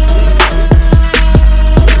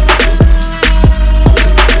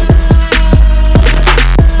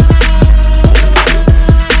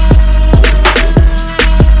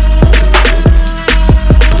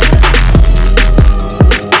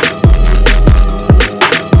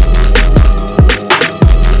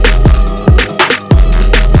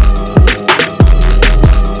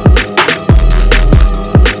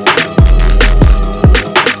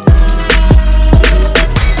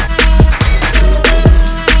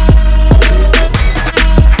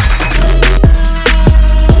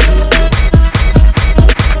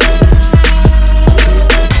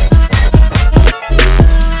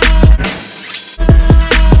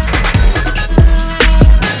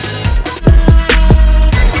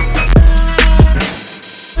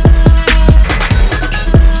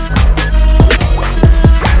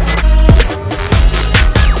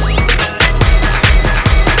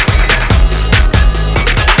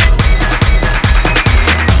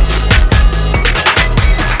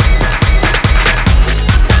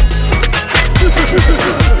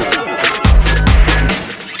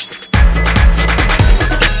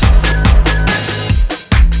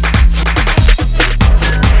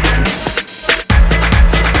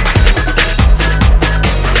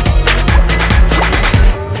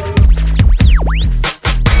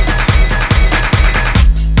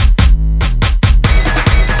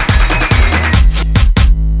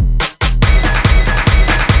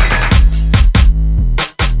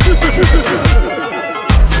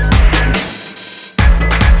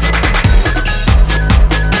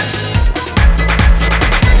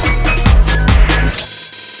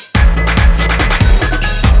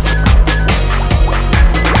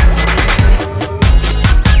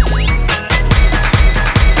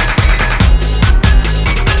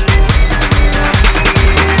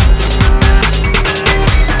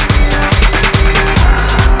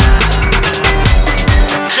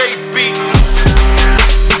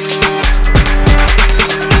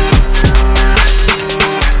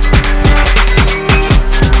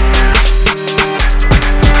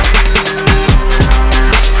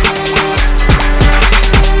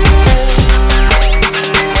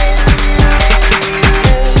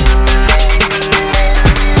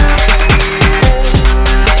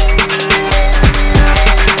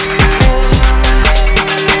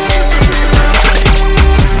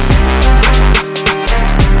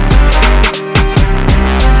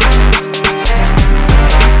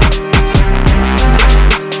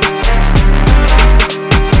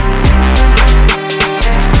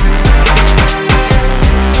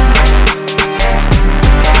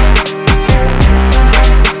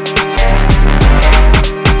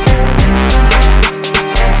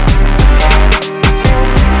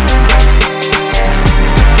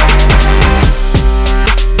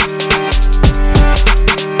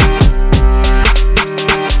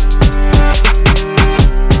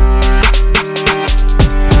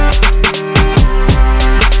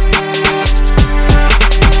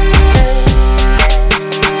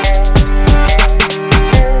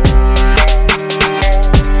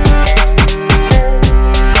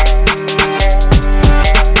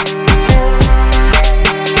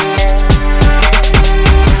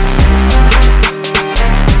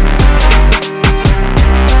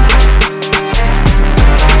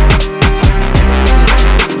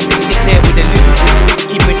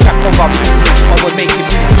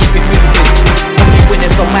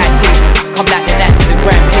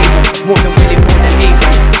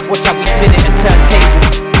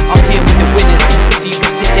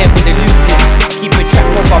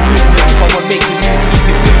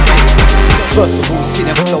 First of all, see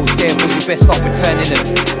them flows there, but you best start returning them.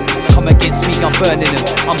 Come against me, I'm burning them.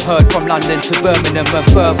 I'm heard from London to Birmingham and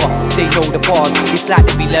further. They know the bars, it's like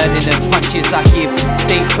they be learning them. Punches I give,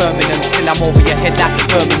 they firming them. Still I'm over your head like a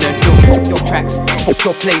permanent. Yo, fuck your tracks, fuck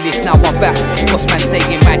your playlist, now I'm back. What's man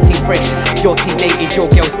saying, my team fresh. Your team dated,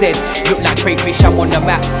 your girl's dead. Look like crayfish, I'm on the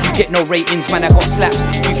map. You get no ratings, man, I got slaps.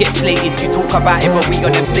 You get slated, you talk about it, but we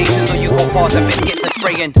on them stations. Or you got bars, and best get the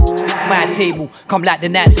spraying. My table, come like the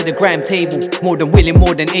Knights of the Gram table. More than willing,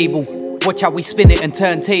 more than able. Watch how we spin it and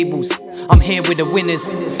turn tables. I'm here with the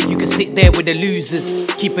winners, you can sit there with the losers.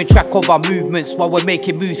 Keeping track of our movements while we're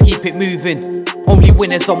making moves, keep it moving. Only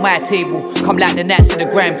winners on my table, come like the Knights of the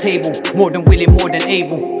Gram table. More than willing, more than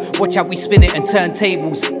able. Watch how we spin it and turn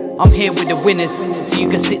tables. I'm here with the winners, so you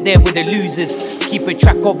can sit there with the losers. Keeping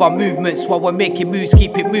track of our movements while we're making moves,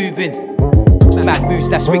 keep it moving. Mad moves,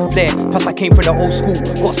 that's Ric Flair. Plus I came from the old school,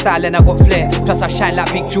 got style and I got flair. Plus I shine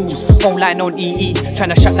like big jewels. Phone line on EE,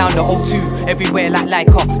 tryna shut down the O2. Everywhere like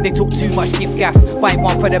Leica, they talk too much, give gaff. Buying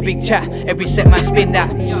one for the big chat, every set man spin that.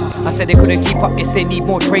 I said they couldn't keep up, guess they need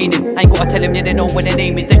more training. I ain't gotta tell them, yeah, they know what their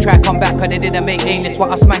name is. They try come back, cause they didn't make A-list.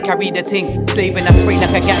 What us man carry the thing. Saving a spray like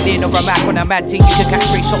a Gatling or a Mac on a mad thing. You can catch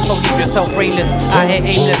straight shots, so leave yourself brainless. I ain't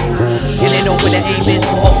aimless, yeah, they know where the aim is.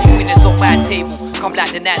 Only winners on my table. Come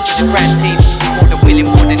like the Nats at the grand table. More than willing,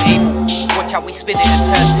 more than able. Watch how we spin it and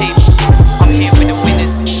turn tables. I'm here with the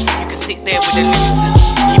winners. You can sit there with the losers.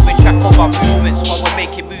 Keeping track of our movements while we're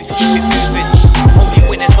making moves, keep it moving. Only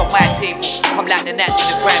winners on my table. Come like the Nats at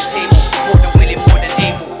the grand table. More than willing, more than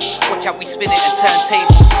able. Watch how we spin it and turn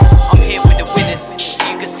tables. I'm here with the winners. So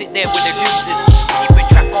you can sit there with the losers. Keeping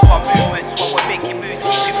track of our movements while we're making moves,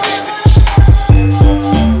 keep it moving.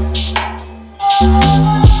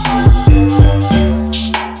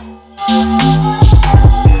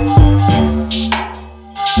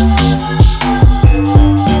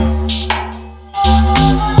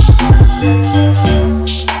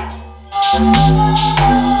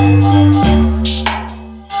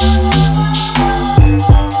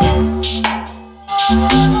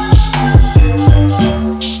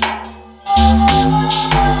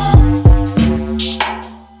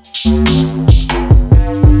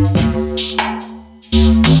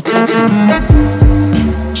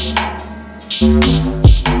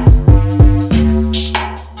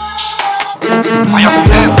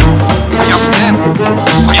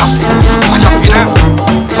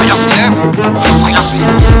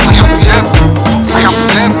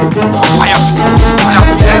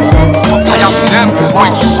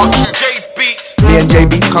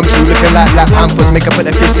 Make up put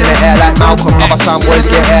the fist in the air like Malcolm. Other sound boys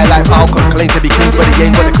get air like Falcon. Claim to be kings but he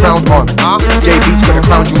ain't got the crown on. J Beats got the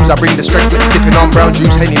crown jewels. I bring the strength like sipping on brown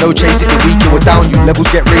juice. Henny no chase it, the weak it will down you.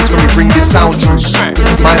 Levels get raised when we bring this sound true.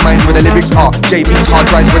 My mind's where the lyrics are. J Beats hard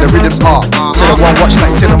drives where the rhythms are. So the one watch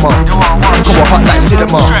like cinema. Come on hot like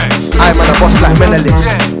cinema. I'm on a boss like Menelik.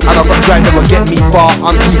 And I've got drive that will get me far.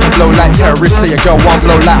 I'm true to blow like terrorists. Say your girl one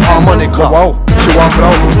blow like harmonica. Whoa, she one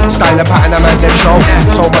blow. Style and pattern a man then show.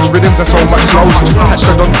 So much rhythms and so much flows. Catch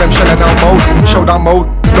the dons them shelling out mode. Showdown mode.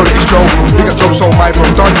 Know that it's Joe. Big up Joe, so my bro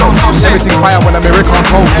done know. Everything fire when I'm here, can't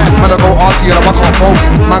hold. Man I go RT and I can't fold.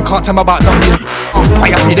 Man can't tell me about nothing.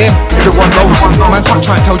 Fire for them, everyone knows. Man can't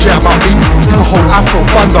try and tell Jay about beats. You can hold afro,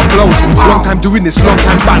 thunder blows. Long time doing this, long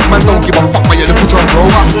time back. Man don't give a fuck by your little drum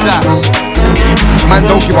rolls. Man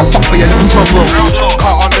don't give a fuck by your little drum rolls.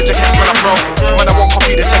 Can't on the jackets when I throw. When I won't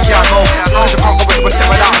copy the tech, yeah I know. Cause you can't go with the set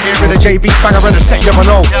without hearing the JB banger and the set, you never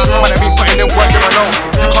know. Man I been putting in work, you never know.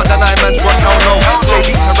 You can't deny man's work, hell no.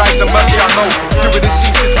 JB's a rise and merch, yeah I know. Doing this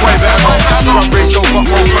thesis, boy better know. Run radio, got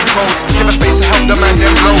full control. Give a space to help the man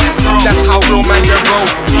them grow. That's how real man them roll.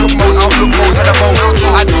 Look mode, outlook mode, head a bowl.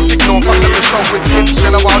 I did signal, fucked up the show with tips. You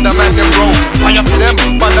know how the man them roll. I up to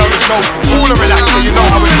them, run down the show. Cool and relax, so you know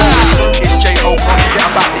how it goes. It's J.O. can't forget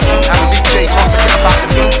about the heat. And Big J can't forget about the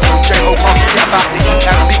beats. J.O. can't forget about the heat.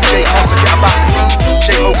 And Big J can't forget about the beats.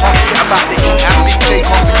 J.O. can't forget about the heat. And Big J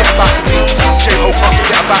can't forget about the beats. J.O. can't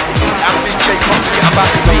forget about the heat. And Big J can't forget about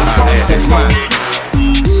the beats. That's mine.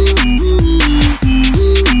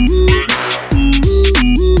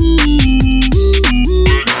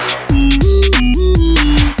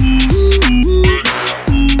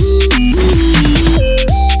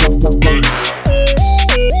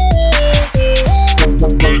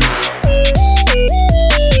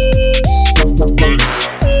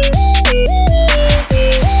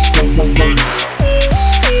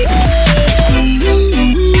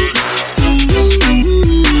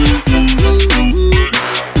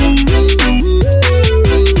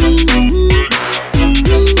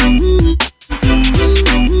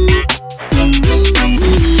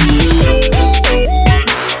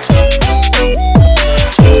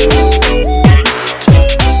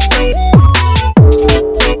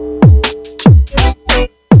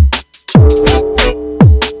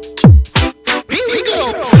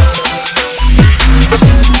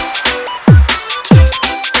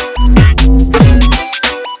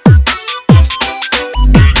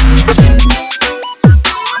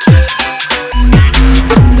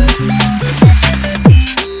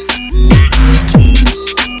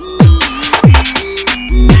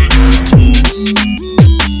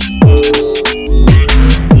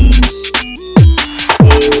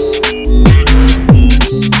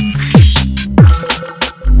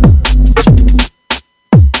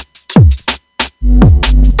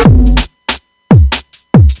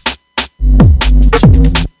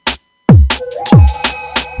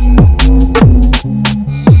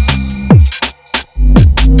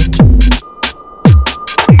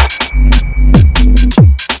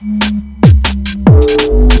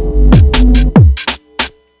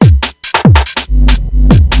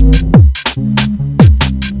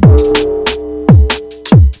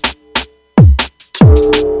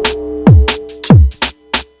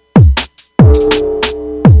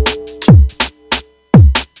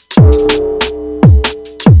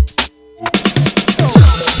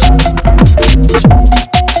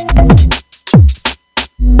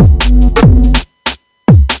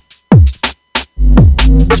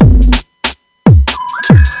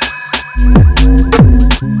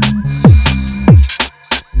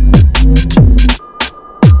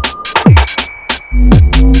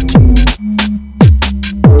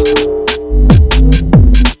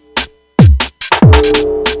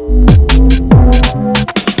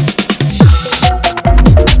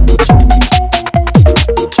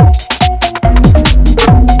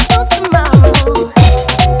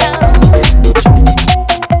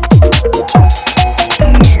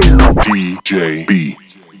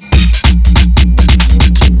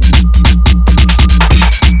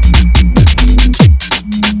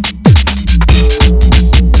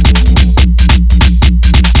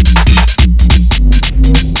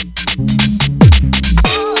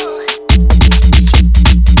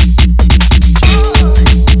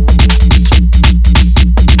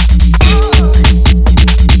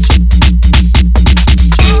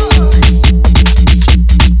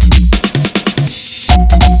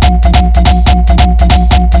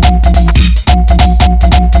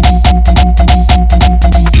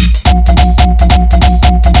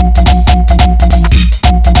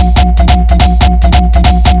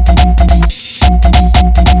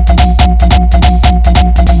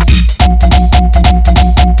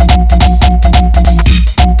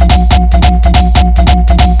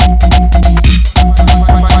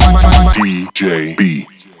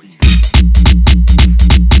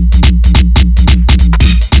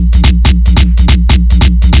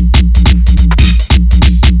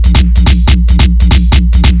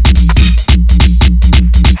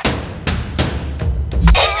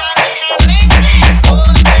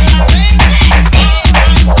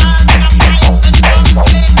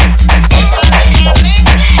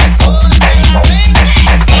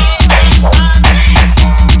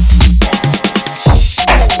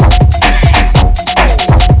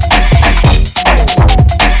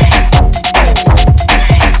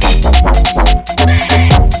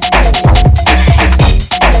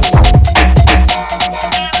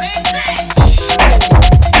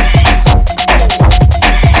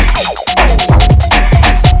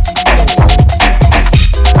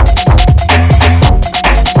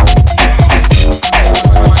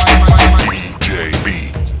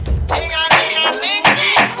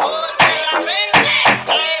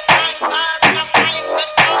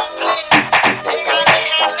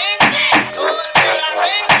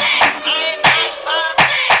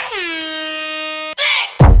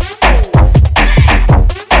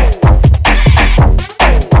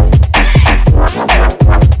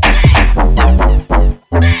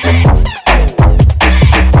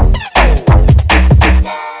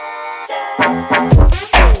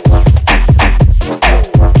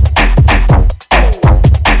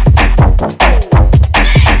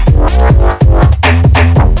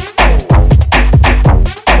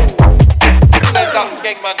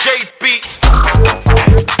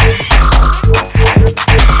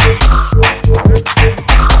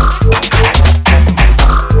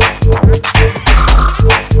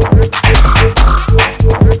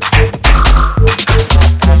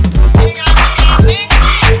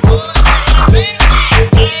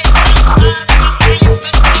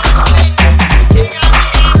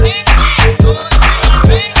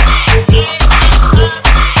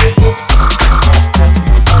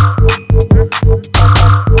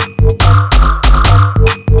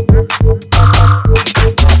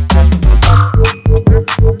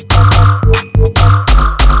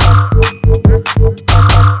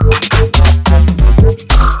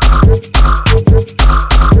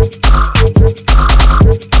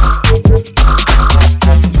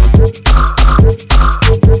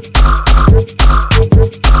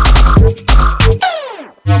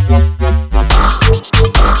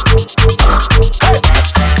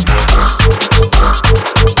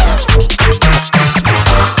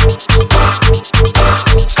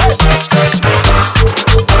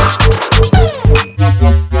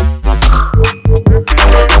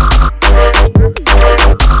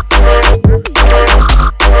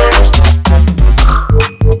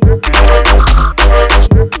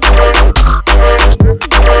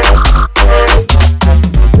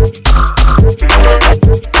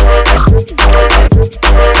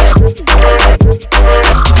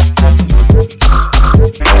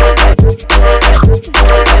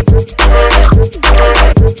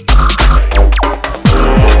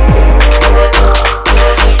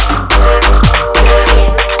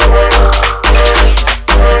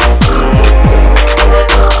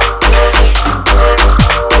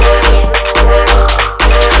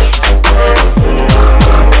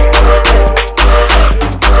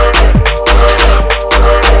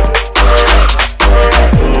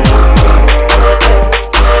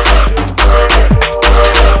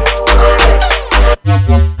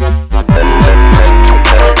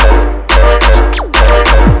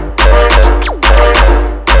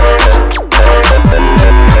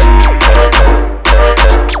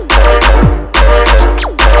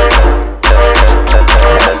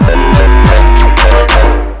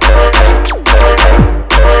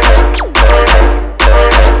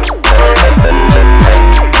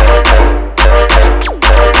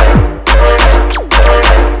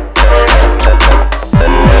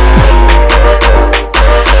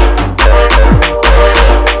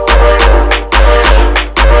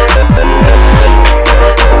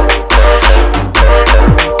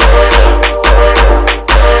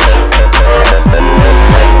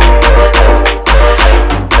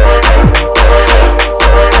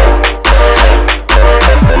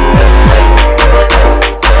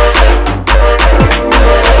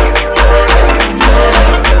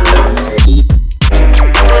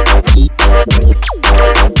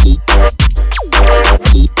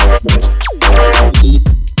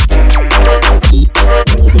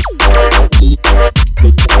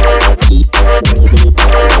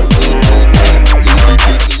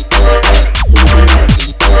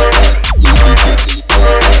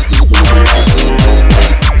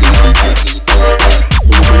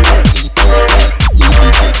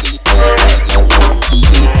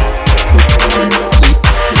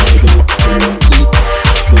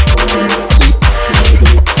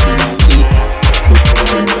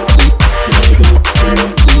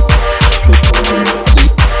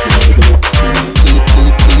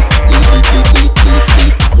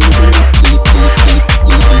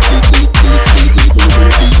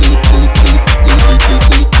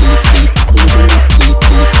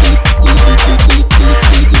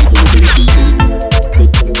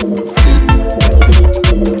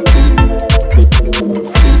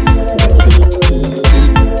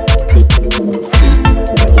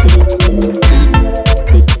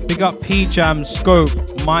 P-Jam, Scope,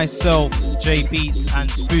 myself, J Beats, and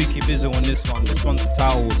Spooky Bizzle on this one. This one's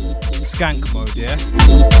titled Skank Mode, yeah?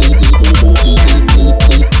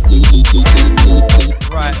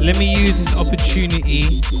 Right, let me use this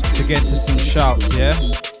opportunity to get to some shouts, yeah?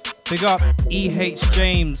 Big up E.H.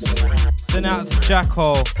 James, send out to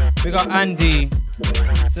Jacko, big up Andy,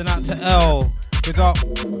 send out to L, big up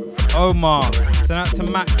Omar, send out to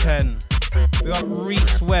Mac10, big up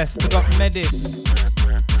Reese West, big up Medis,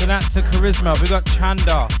 send out to Charisma, big up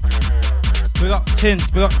Chanda, big up Tints,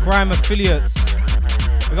 big up Grime Affiliates,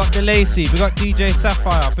 big up DeLacy, big up DJ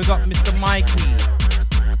Sapphire, big up Mr.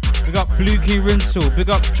 Mikey, big up Blue Key Rinsel, big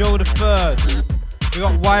up Joe the Third, big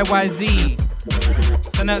up YYZ,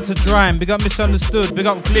 send out to Drime, big up Misunderstood, big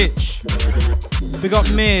up Glitch, big up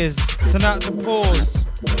Mears, send out to Pause,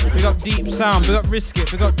 big up Deep Sound, big up Risk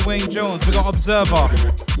It, big up Dwayne Jones, big up Observer.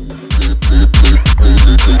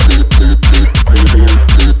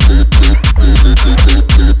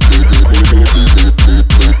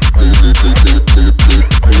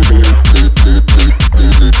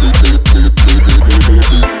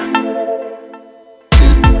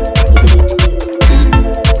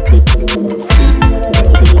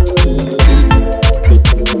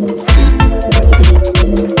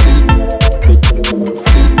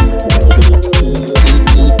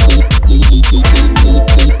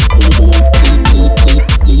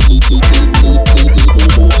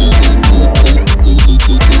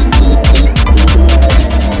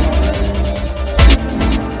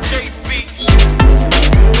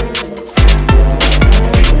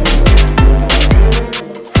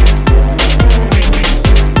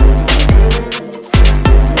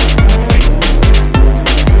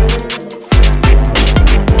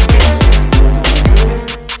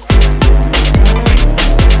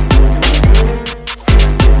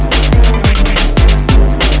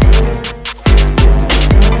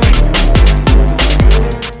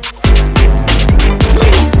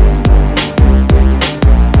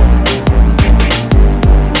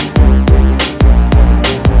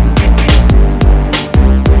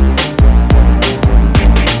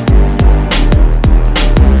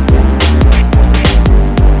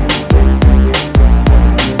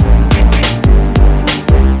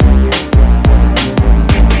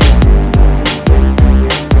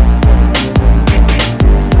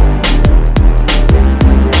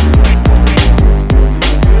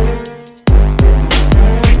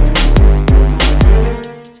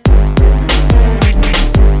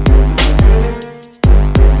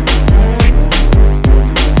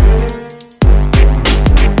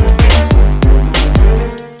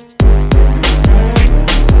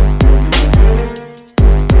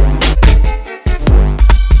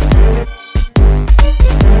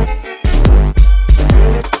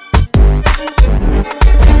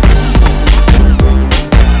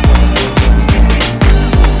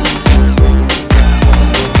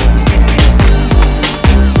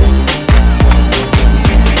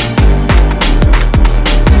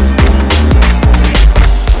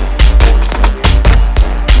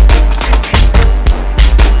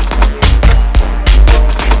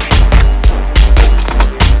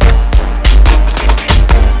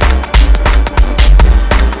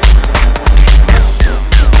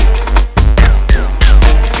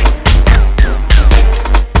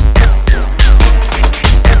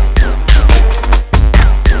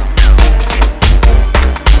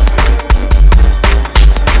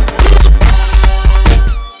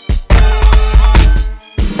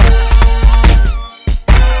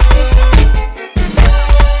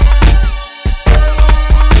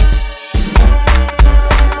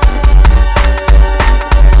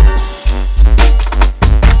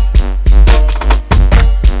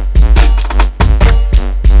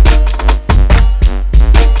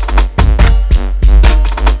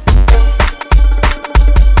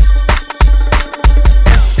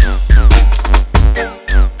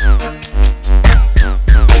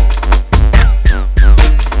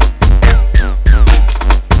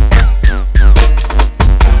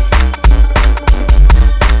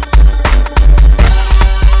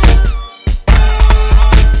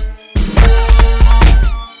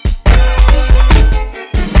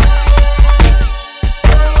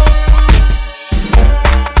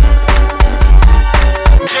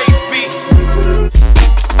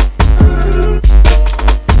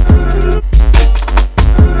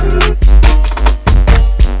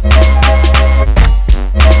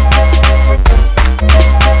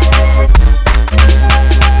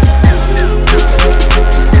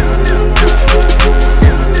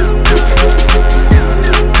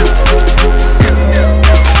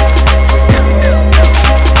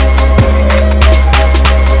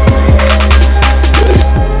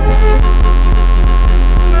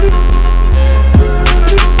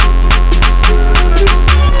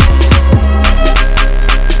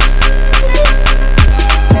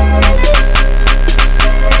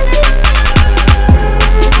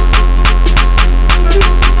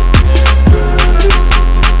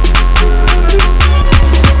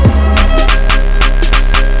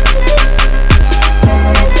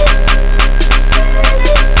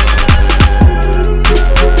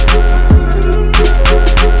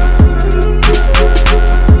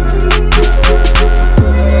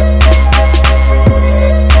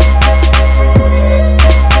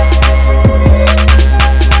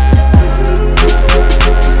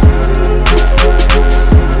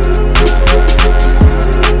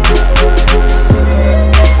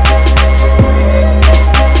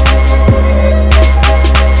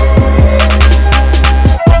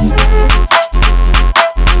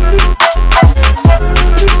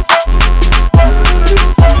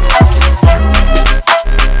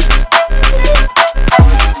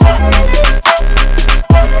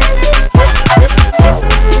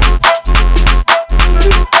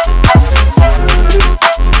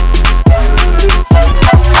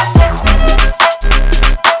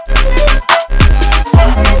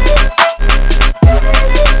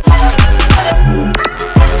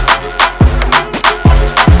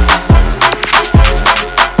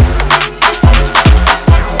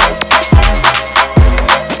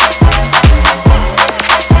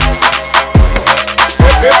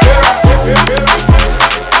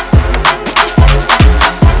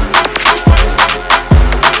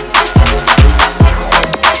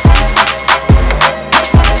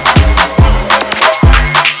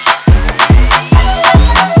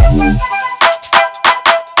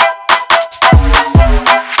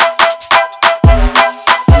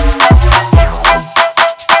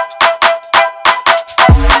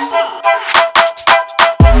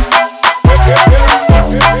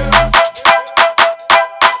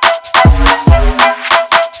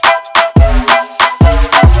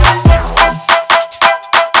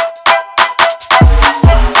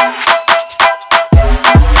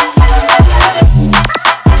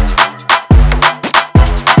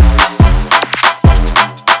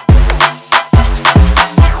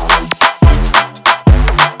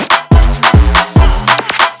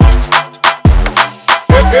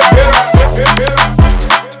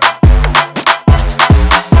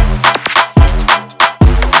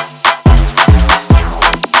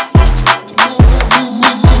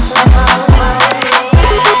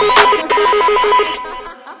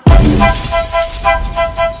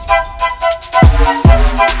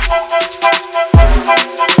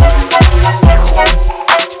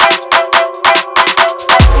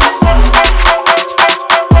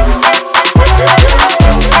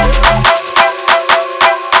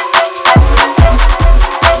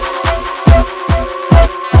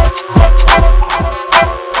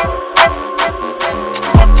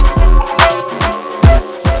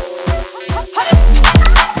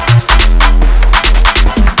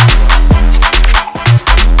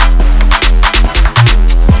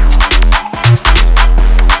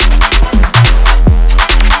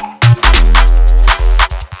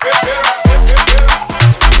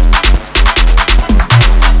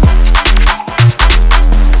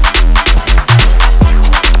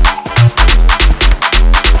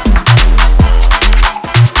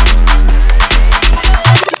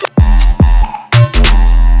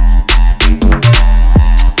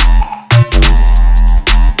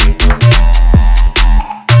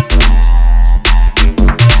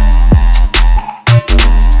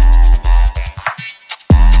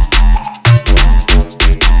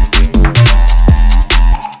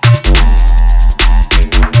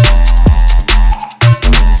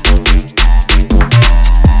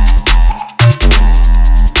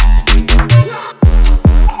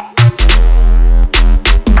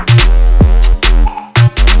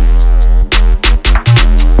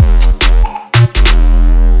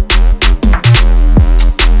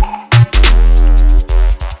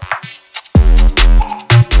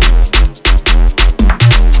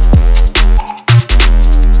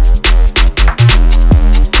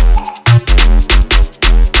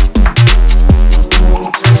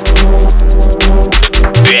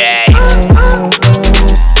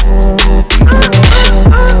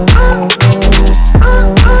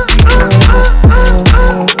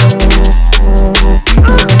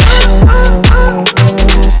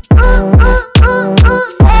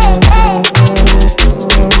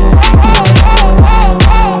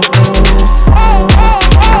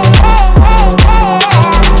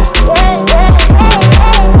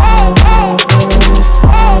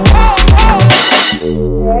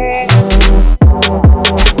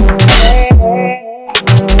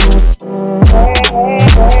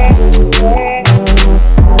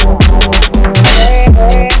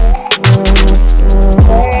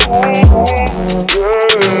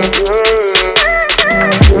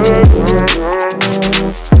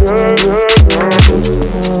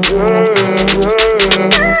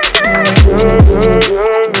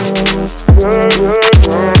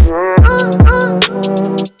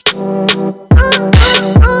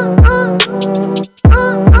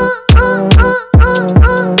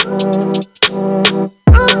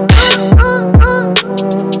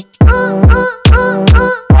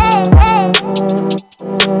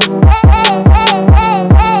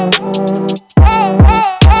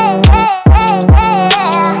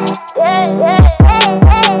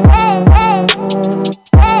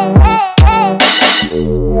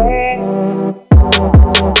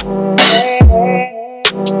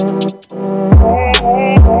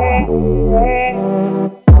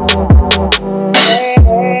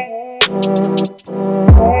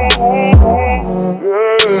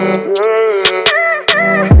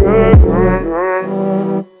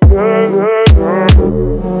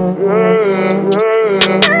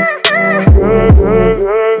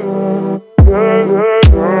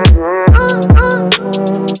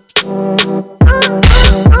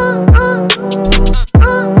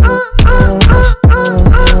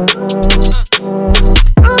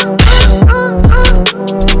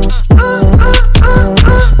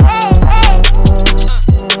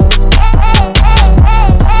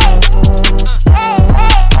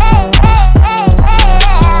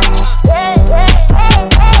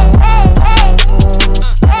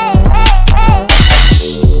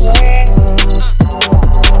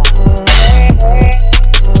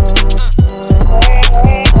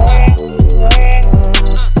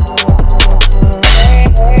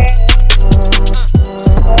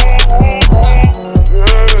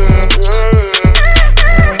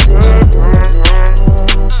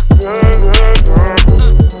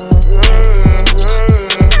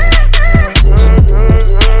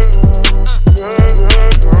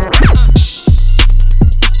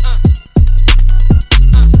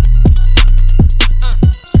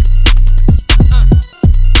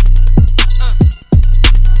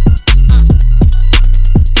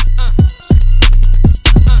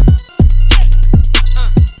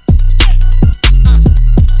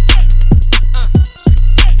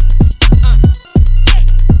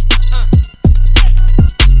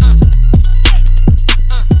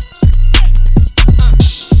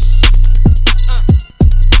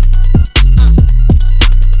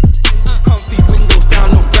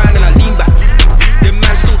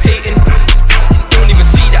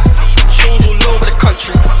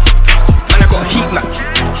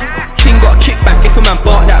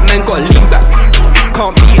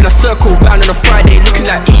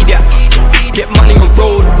 Get money on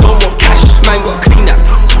road, don't want cash, man got clean that.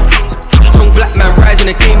 Strong black man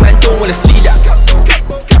rising the game, man don't wanna see that.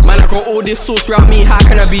 Man, I got all this sauce around me, how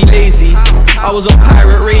can I be lazy? I was on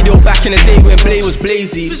pirate radio back in the day when Blade was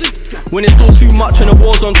blazy. When it's all too much and the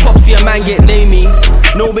war's on top, see a man get namey.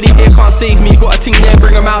 Nobody here can't save me, got a ting there,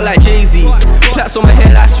 bring 'em out like Jay-Z. Plaits on my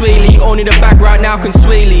hair like Sway Lee, only the bag right now can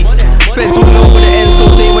sway Lee. Feds all over the end,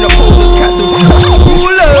 so they when the posers cats and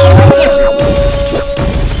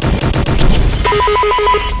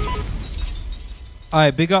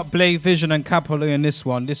Alright, big up Blade Vision and Capolo in this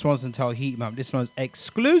one. This one's entitled Heat Map. This one's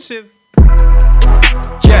exclusive.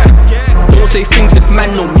 Yeah, don't say things if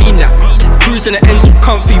man don't mean that. Cruising the ends with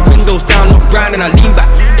comfy, windows down, look round and I lean back.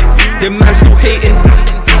 Them man still hating,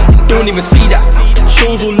 don't even see that.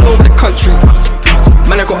 Shows all over the country,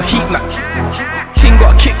 man I got a heat map. Ting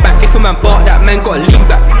got a kickback, if a man bark that man got a lean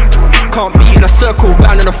back. Can't be in a circle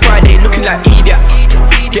round on a Friday looking like idiot.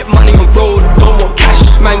 Get money on road, don't want cash,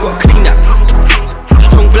 man got a clean that.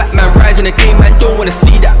 Strong black man rising the game, man don't wanna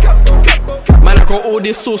see that. Man, I got all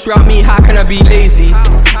this sauce around me, how can I be lazy?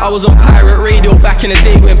 I was on pirate radio back in the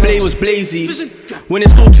day when Blade was blazy. When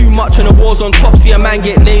it's all too much and the war's on top, see a man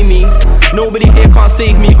get namey. Nobody here can't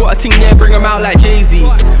save me, got a ting there, bring 'em out like Jay-Z.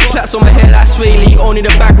 Plaits on my hair like Sway Lee, only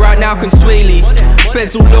the bag right now can sway Lee.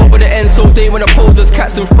 Feds all over the end, so they when the posers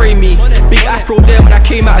cats and frame me. Big afro there when I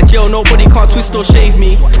came out of jail, nobody can't twist or shave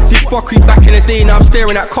me. This fuckery back in the day, now I'm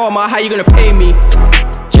staring at karma, how you gonna pay me?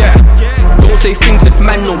 Yeah, don't say things if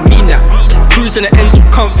man don't mean that. Cruising the ends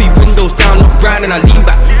with comfy, windows down, look round and I lean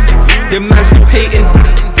back. Them man still hating,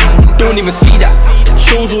 don't even see that.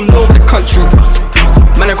 Shows all over the country,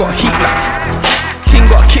 man I got a heat map. Ting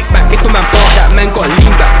got a kickback, if a man bark that man got a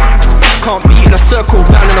lean back. Can't be in a circle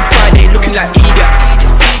round on a Friday looking like idiot.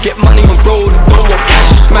 Get money on road, don't want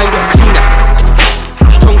cash, man got clean that.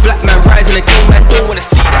 Strong black man rising the game, man don't wanna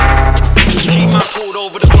see that. Keep my pulled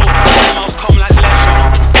over the globe, emails come like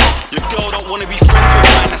leisure. Your girl don't wanna be friends with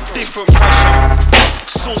mine, that's different pressure.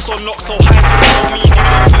 Sauce on lock so high, so tell me you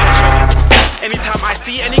don't measure. Anytime I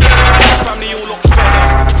see any girl in my family, all look fed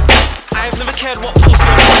up. I've never cared what pussy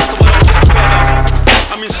I'm on, so I don't get fed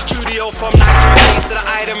up. I'm in studio from night to day, so that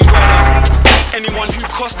I them brother. Anyone who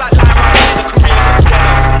crossed that line right there, the career's not dead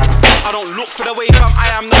up. I don't look for the wave,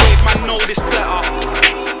 I am the wave, man, know this setup.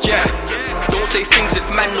 Yeah, don't say things if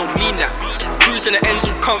man don't mean that. Cruising the ends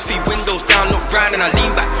all comfy, windows down, look round and I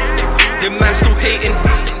lean back. Them man still hating,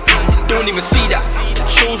 don't even see that.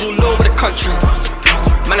 Shows all over the country,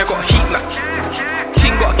 man I got a heat map.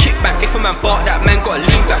 Ting got a kickback, if a man bark that man got a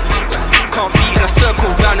lean back. Can't be in a circle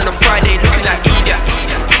round on a Friday looking like idiot.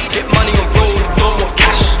 Get money on road, don't want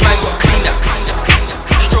cash, man got clean that.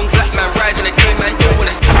 Strong black man rising the game, man don't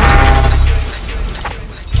wanna see.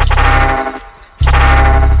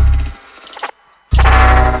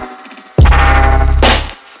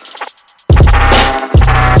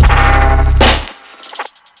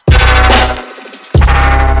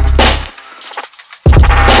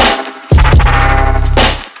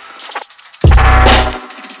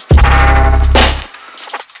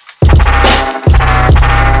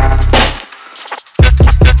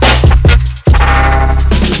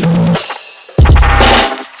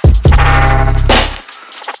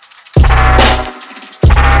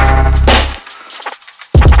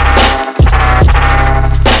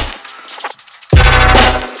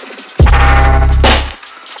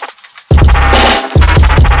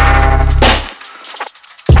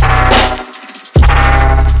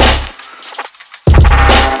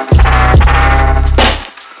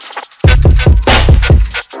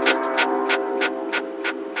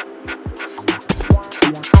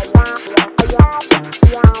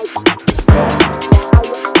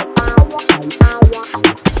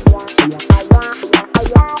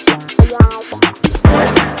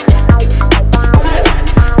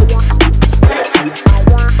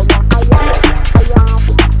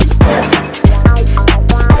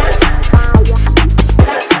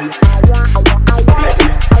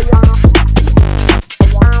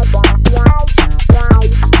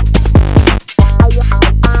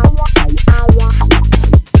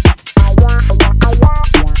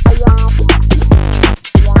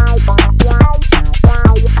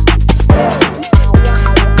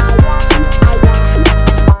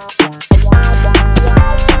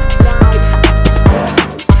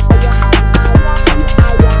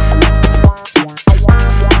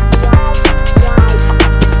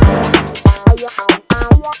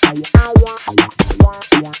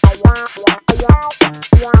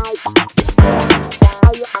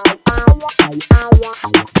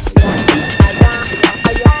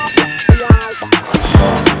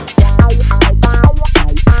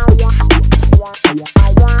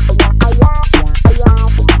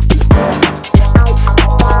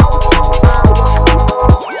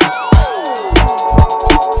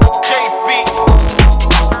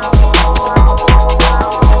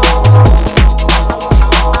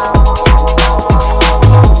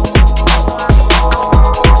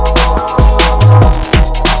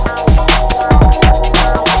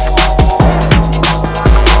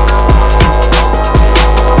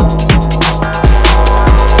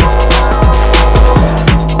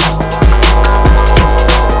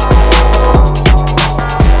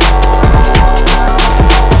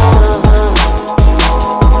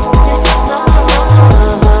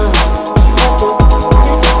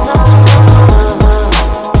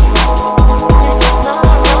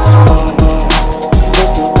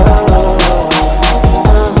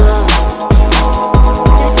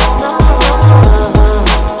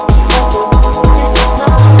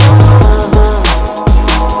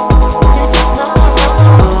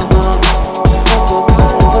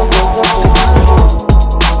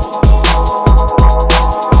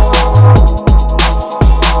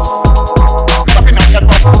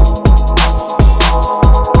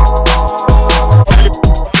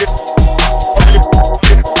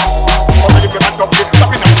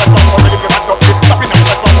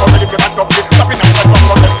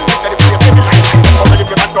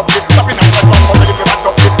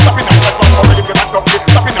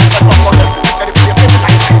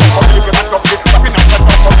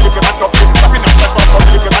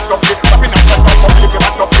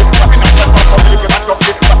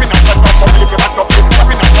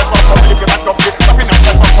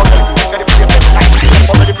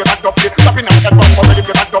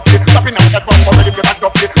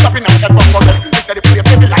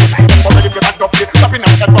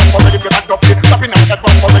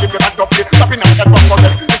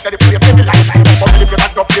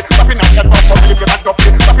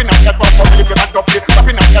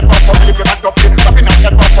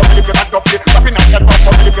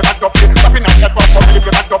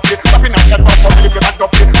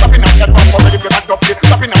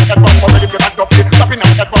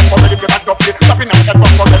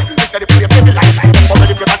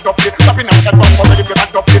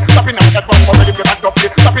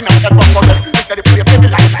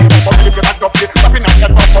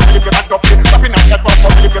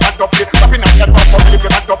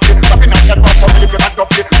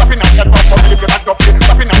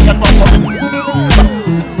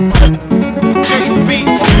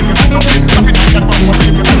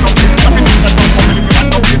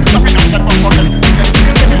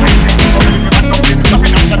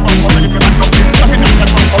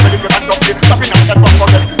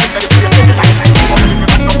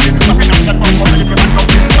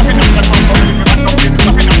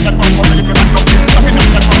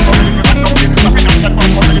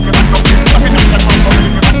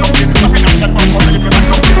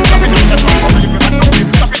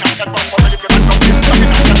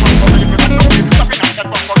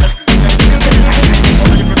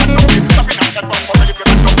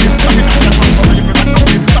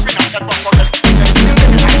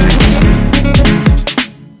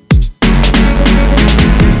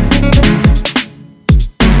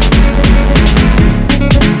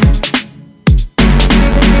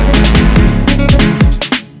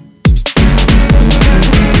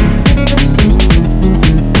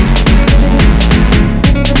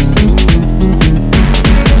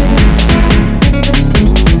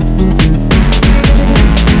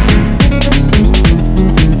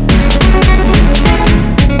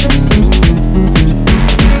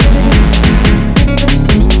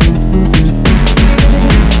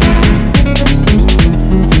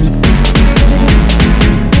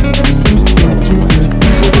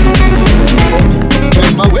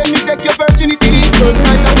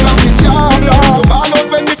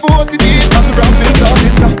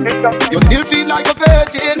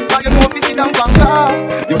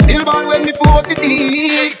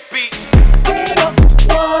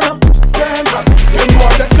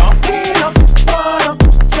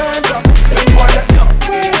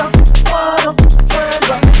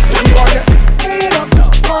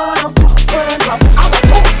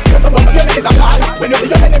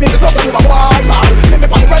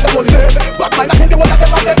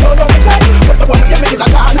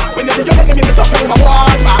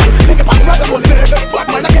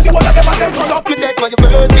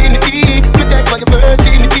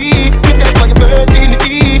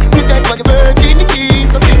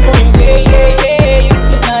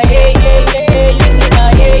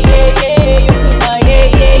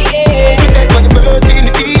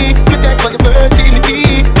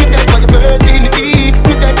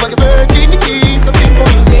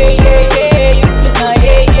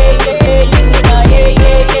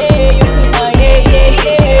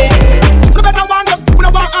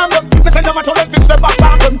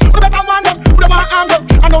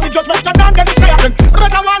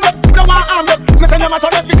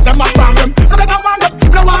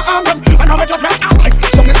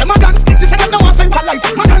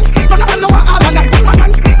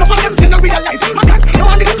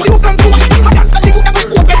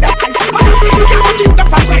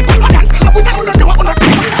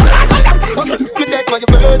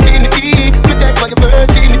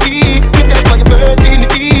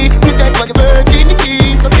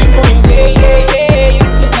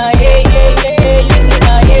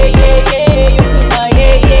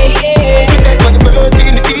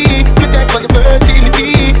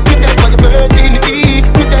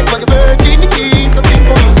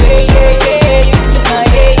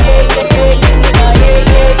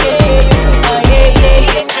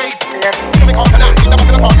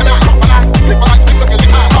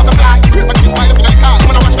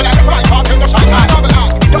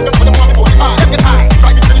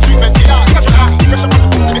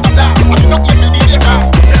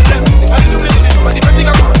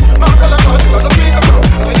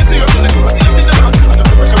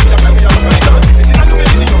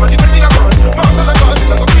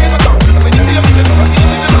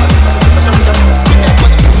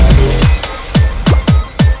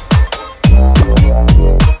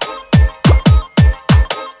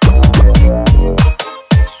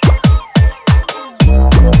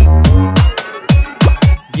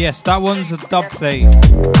 Yes, that one's a dub plate.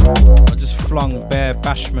 I just flung bare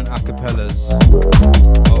Bashment acapellas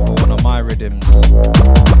over one of my rhythms.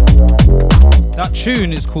 That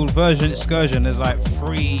tune is called Version Excursion. There's like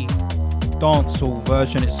 3 dancehall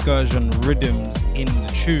Version Excursion rhythms in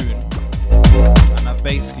the tune. And I've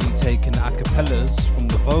basically taken the acapellas from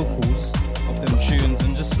the vocals of them tunes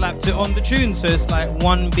and just slapped it on the tune. So it's like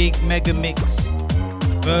one big mega mix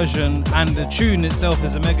version, and the tune itself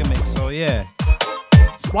is a mega mix. So yeah,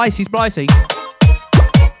 Splicey.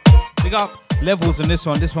 big up Levels on this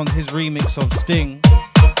one. This one's his remix of Sting.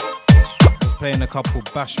 He's playing a couple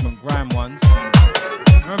Bashment Grime ones.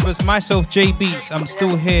 Remember, it's myself, J Beats. I'm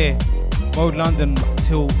still here, Mode London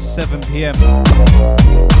till 7 p.m.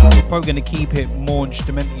 Probably gonna keep it more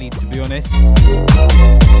instrumentally, to be honest.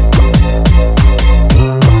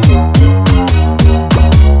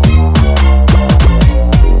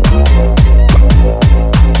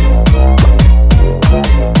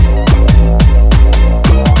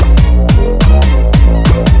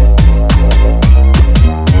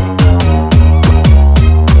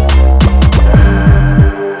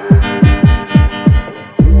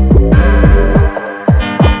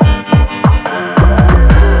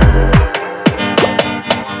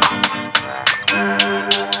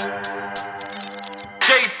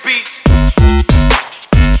 Beats.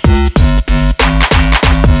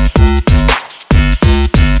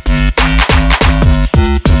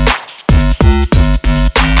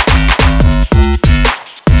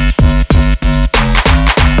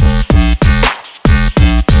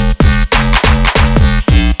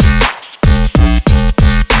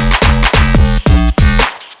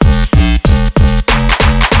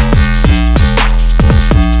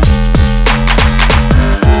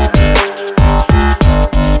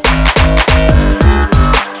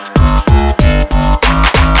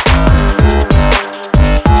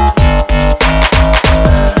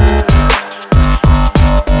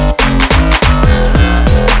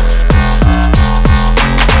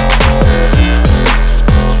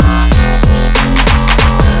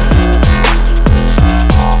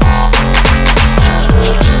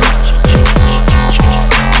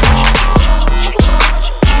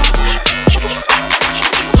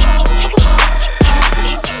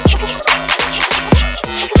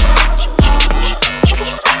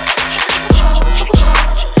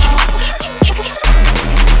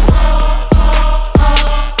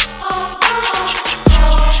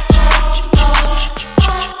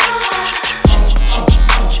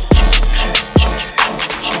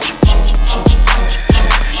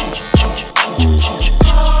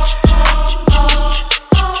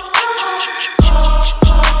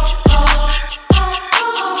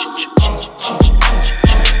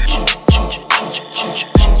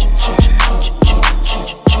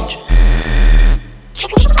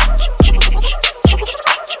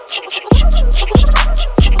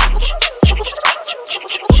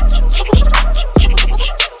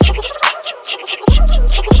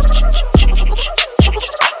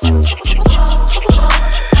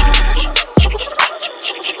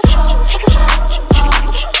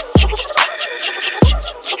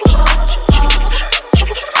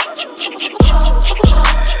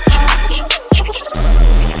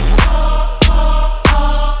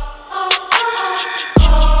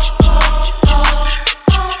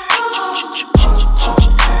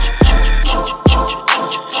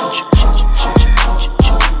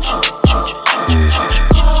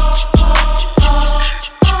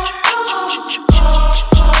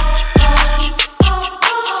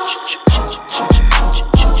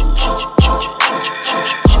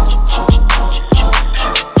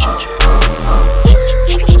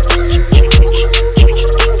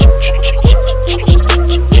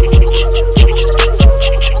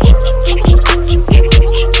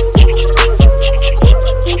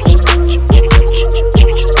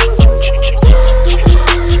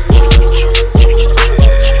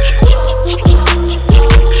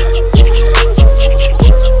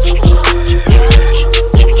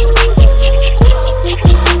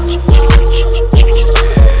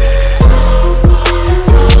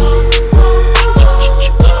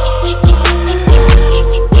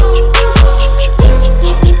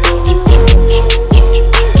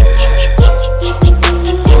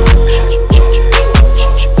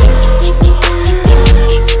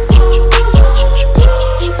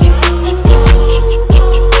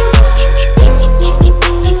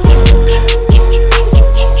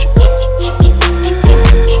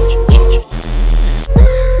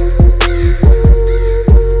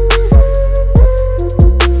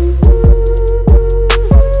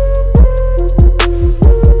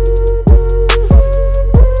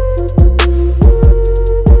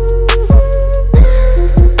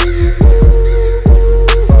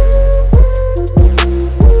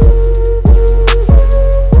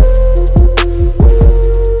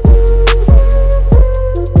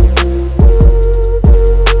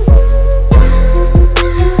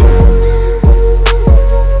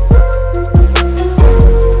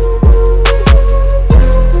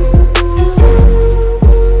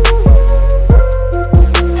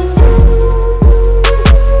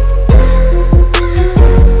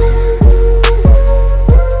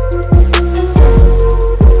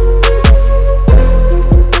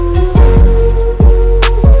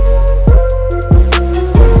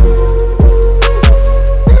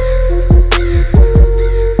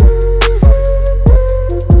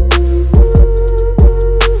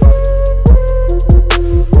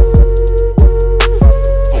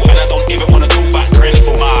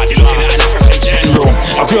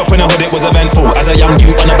 but it was eventful. As a young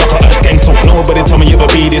youth on a block of a skank talk. Nobody told me it would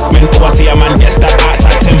be this mental. I see a man gets that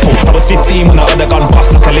outside temple. I was 15 when I heard the gun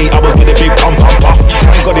bust. Luckily I was with a big pump.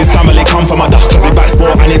 Thank God his family come from a duck, cause he back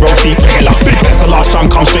sport and he roast deep regular. That's the last drum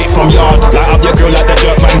come straight from yard. Light up your grill like the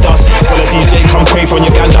jerk man does. Tell the DJ come crave from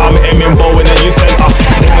Uganda. I met him in Bow in the youth centre.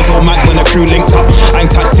 It was all mad when the crew linked up. I ain't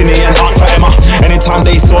touched Cine and Aunt Fatima. Anytime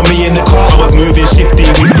they saw me in the car, I was moving shifty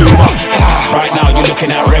with boomer. Right now you're looking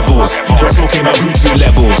at rebels. We're talking about Hutu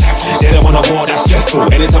levels. They don't want a war that's stressful.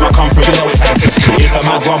 Anytime I come through, you know it's ancestral. It's a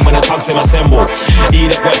mad one when the tugs them assemble.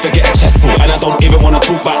 Eat up, wait, forget a chestful. And I don't even want to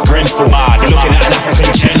talk about Grenfell. You're looking at an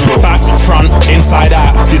African general. Back, front, inside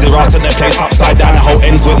out. Dizzy Ross turn the place upside down. The whole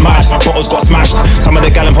ends with mad. Bottles got smashed. Some of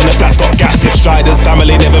the gallon from the flats got gassed. If Striders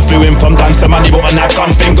family never flew in from dance. Some money bought and have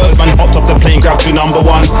gun fingers. Man hopped off the plane, grabbed 2 number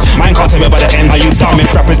ones. Man can't tell me by the end how you dumb.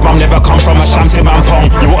 If rappers mum never come from a Shamsi man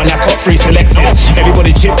pong, you wouldn't have top 3 selected.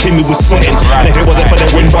 Everybody chipped in, we was sweating. And if it wasn't for the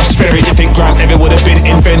Windrush Ferry, you think Grime ever would have been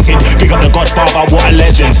invented? Big up the Godfather, what a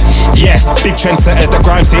legend. Yes, big trendsetters, the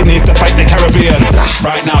grime scene needs to fight the Caribbean.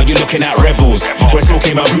 Right now you're looking at rebels. We're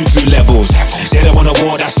talking about Hutu levels. They don't want a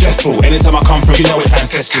war that's stressful. Anytime I come through, you know it's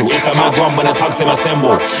ancestral. It's a mad one when the tugs them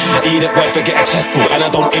assemble. Eat it, wait, forget a chestful. And I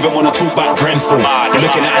don't even want to talk about Grenfell. You're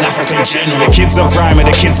looking at an African general. The kids of grime and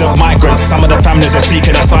the kids of migrants. Some of the families are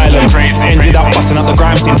seeking asylum. Ended up busting up the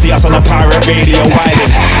grime scene. See us on the pirate radio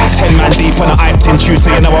island. 10 man deep on a hype tin tune. So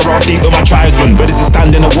you know I roll deep with my tribesmen. Ready to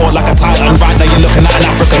stand in the war like a titan. Right now you're looking at an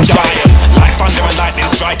African giant. Like thunder and lightning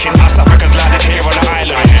striking. Us Africans landed here on the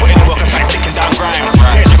island. Putting the workers like kicking down grimes.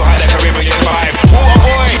 Here you go had the Caribbean vibe. Water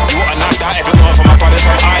boy, you want to knock that everyone from my brothers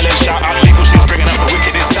from Ireland. Shout out legal, she's bringing us the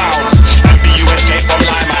wickedest sounds. And BUS straight from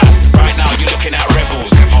Limehouse. Right now you're looking at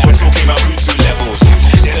rebels. We're talking about Hutu levels.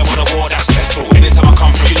 They don't want a war that's stressful. Anytime I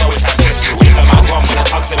come through, you know it's ancestral. It's a mad one when the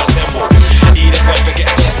tugs them assemble. Eat it, wait, forget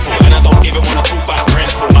a chestful. And I don't even want to talk about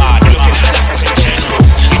Grenfell. You're looking at an African general.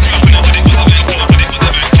 I grew up in a hood, it was eventful.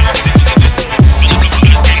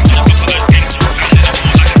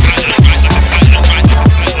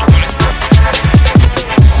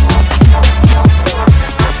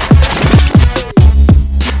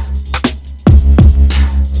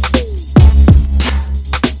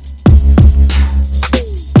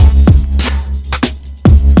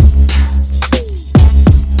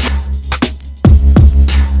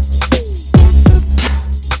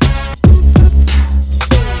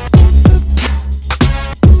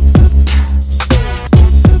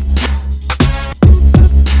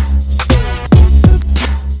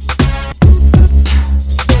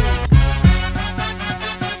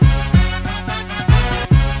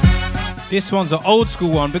 This one's an old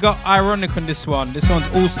school one. We got Ironic on this one. This one's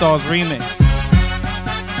All Stars remix.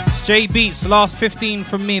 It's J Beats, last 15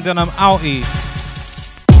 from me, then I'm outie.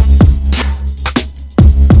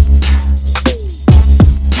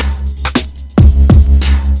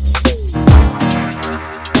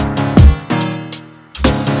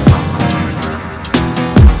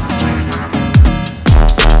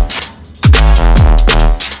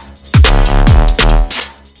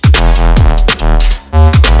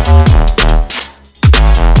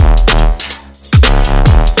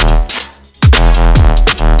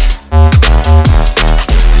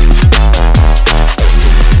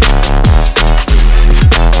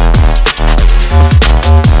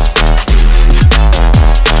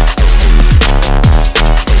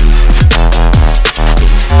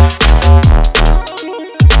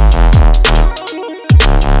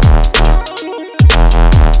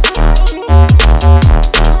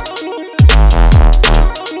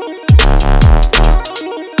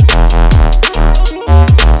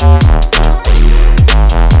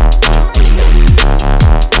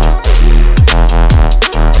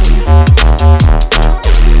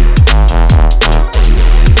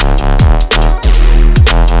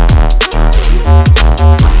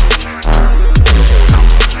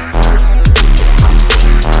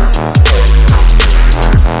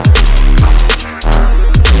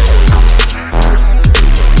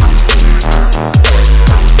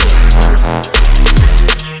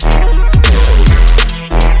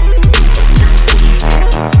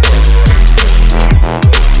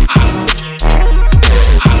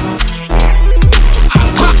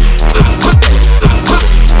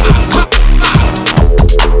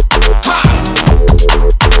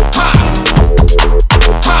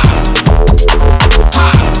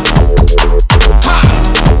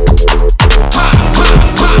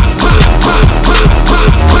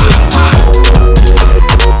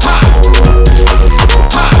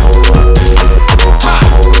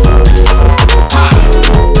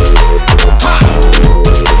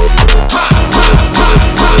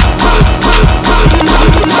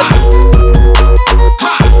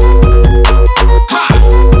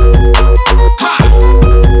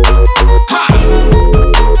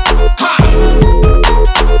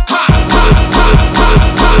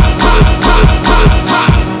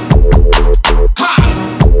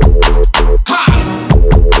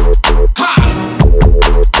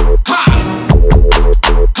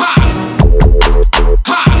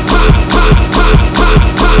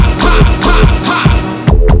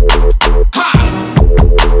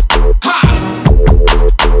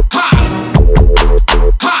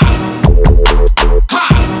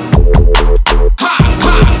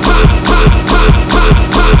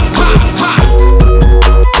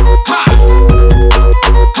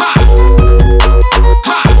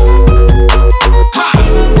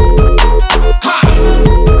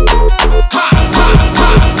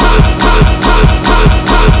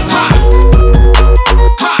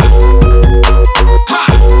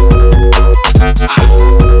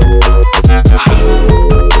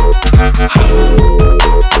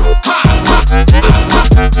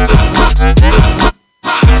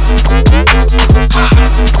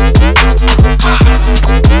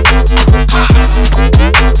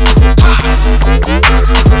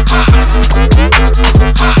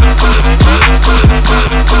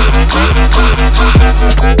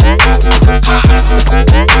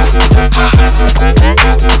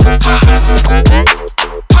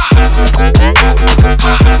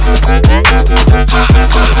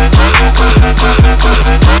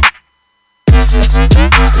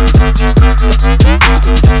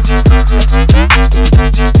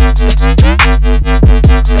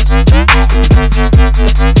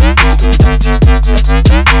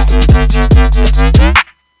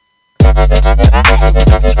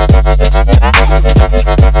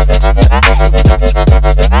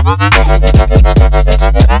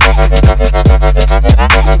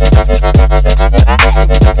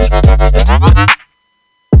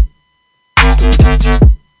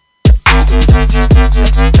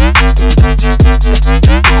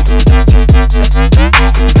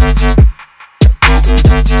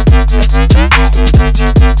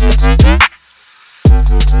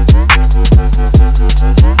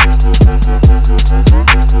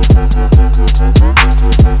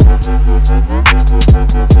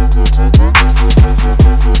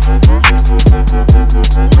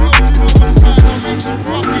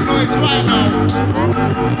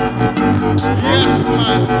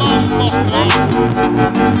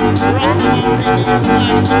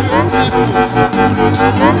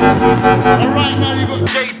 Alright, now you got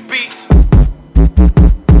J Beats.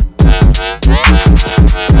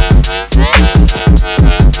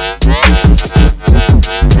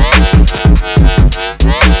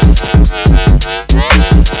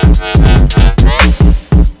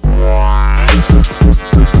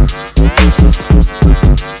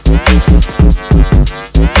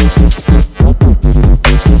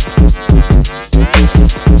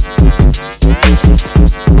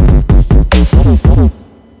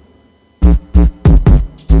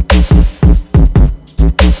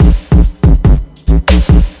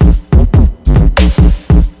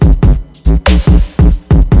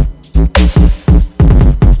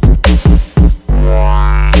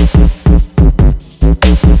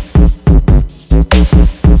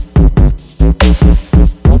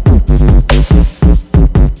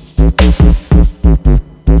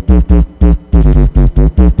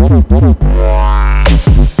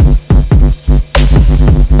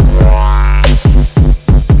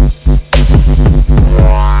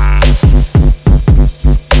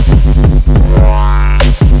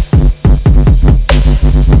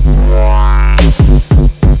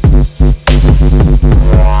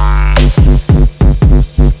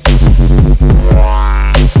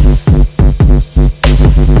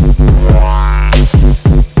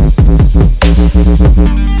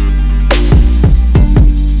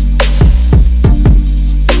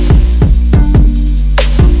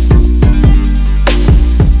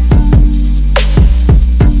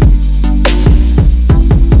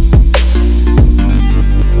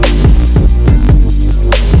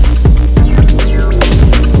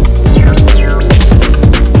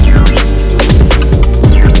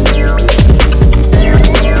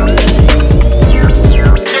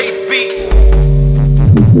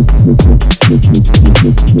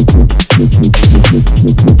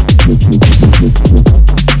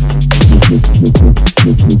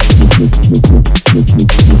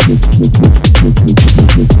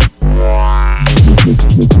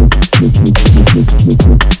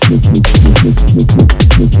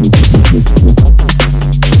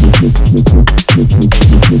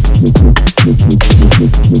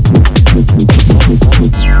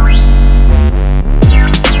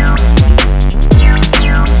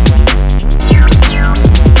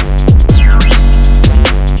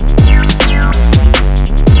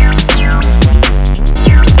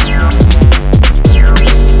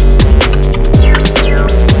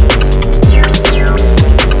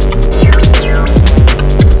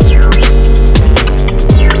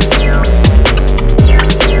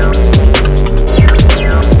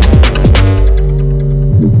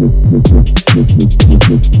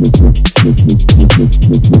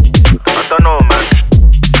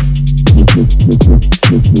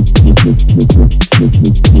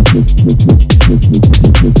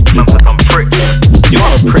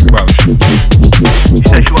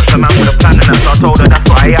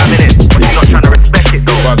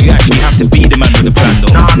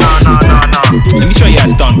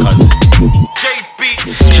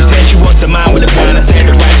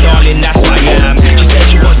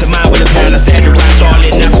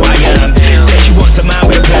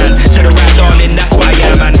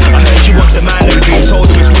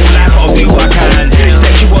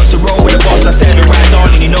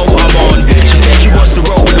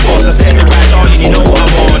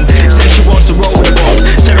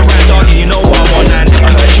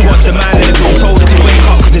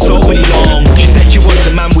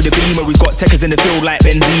 in the field like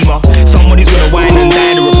Benzema. Somebody's gonna whine and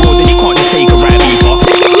die the report, then you can't just take a right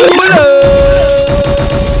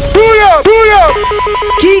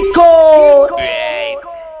Kiko!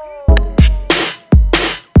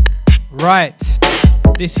 Right,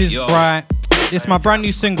 this is Bright. This is my brand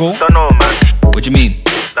new single. Don't know, man. What do you mean?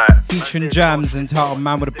 Featuring Jams entitled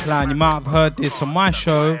Man With A Plan. You might have heard this on my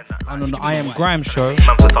show and on the I Am Grime show.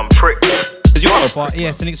 But yeah,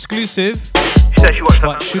 it's an exclusive.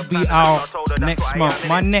 But should be out next month.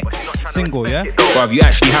 My next single, yeah? Bruv, you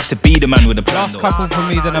actually have to be the man with a plan. Last couple from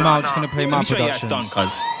me, then I'm out. Just gonna play my production.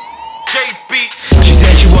 She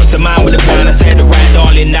said she wants wants a man with a plan. I said, alright,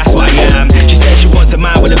 darling, that's what I am. She said she wants a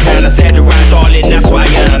man with a plan. I said, alright, darling, that's what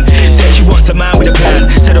I am. Said she wants a man with a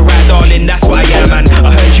plan. Said, alright, darling, that's what I am. And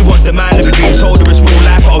I heard she wants the man of her dreams. Told her it's real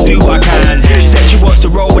life, but I'll do what I can. She said she wants to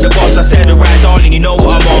roll with the boss. I said, alright, darling, you know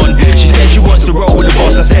what I'm on. She said she wants to roll with the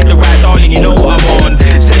boss. I said, alright, darling, you know what I'm on.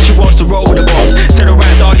 Said she wants to roll with the boss. Said,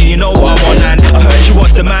 alright, darling, you know what I'm on. And I heard she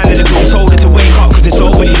wants the man in the film. Told her to wake up cause it's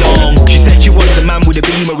overly long. She said she wants a man with a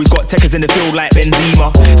beamer who's got techers in the field like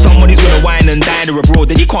Benzema. Someone who's gonna wine and dine her abroad,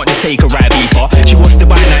 then you can't just take a ride beeper. She wants to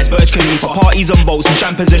buy nights, Burj Khalifa, parties on boats and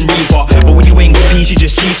champers and reefer. But when you ain't got peace, she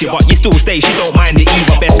just cheats you. But you still stay, she don't mind it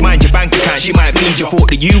either. Best mind your bank account, she might bleed you. Thought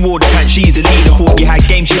that you wore the pants, she's the leader. Thought you had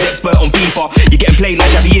game, she's expert on FIFA. You're getting played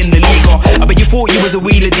like Xavi in the Liga. I bet you thought you was a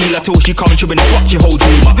wheeler dealer till she come through and fucked your whole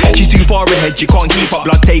dreamer. She's too far ahead, you can't keep up.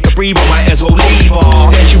 Blood, take a breather, might as well leave her.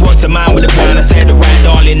 She said she wants a man with a plan. I said, alright,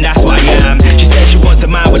 darling, that's what I am. She said she wants a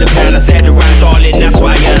man with a plan. I said, alright, darling, that's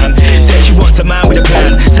what I am. Said she wants a man with a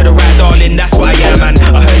plan. Said, alright, darling, that's what I am. And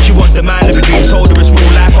I heard she wants the man of her dreams. Told her it's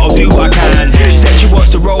real life, but I'll do what I can. She said she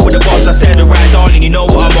wants to roll with the boss. I said, alright, darling, you know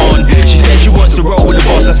what I'm on. She said she wants to roll with the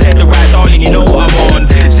boss. I said, alright, darling, you know what I'm on.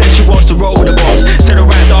 Said she wants to roll with the boss. Said,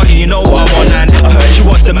 alright, darling, you know what I'm on. And I heard she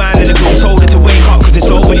wants the man in the film. Told her to wake up cause it's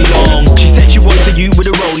overly long. She said she wants a you with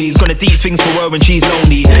a rollies. Gonna teach things for her when she's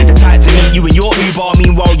lonely. The type to meet you in your Uber.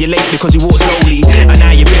 Meanwhile you're late because you walk slowly. And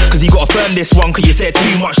now you're vexed cause you gotta firm this one cause you said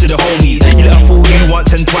too much to the homies. You let her fool you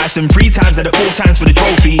once and twice and 3 times and 4 times for the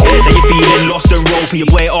trophy. Then you're feeling lost and ropey.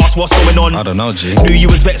 Your boy asked what's going on. I don't know, G. Knew you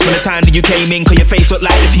was vexed from the time that you came in cause your face looked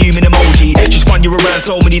like the fuming emoji. She spun you around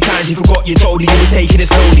so many times you forgot you told her you was taking it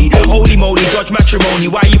slowly. Holy moly, dodge matrimony.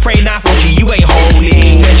 Why you praying now for G? You ain't holy.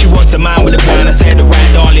 She said she wants a man with a plan. I said,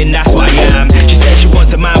 alright, darling, that's what I am. She said she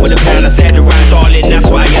wants a man with a plan. I said, alright, darling, that's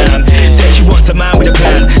what I am. Said she wants a man with a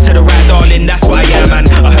plan. Said, alright, darling, that's what I am. And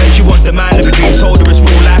I heard she wants the man of her dreams. Told her it's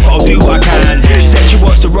real life, but I'll do what I can. She said she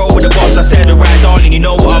wants to roll with the boss. I said, alright, darling, you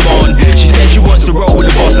know what I'm on. She said she wants to roll with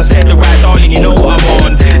the boss. I said, alright, darling, you know what I'm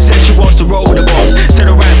on. Said she wants to roll with the boss. Said,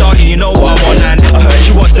 alright, darling, you know what I'm on. And I heard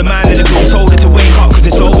she wants the man in the film. Told her to wake up cause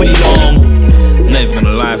it's overly long. I'm not even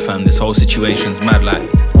gonna lie, fam, this whole situation's mad. Like,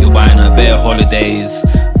 you're buying her bare holidays,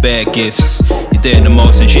 bare gifts, you're doing the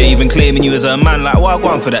most, and she ain't even claiming you as a man. Like, why go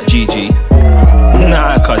on for that, GG?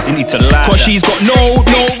 Nah, cuz you need to lie. Cause she's got no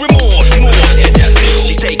remorse. Dead that still.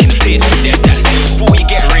 She's taking the piss. Dead that still. Before you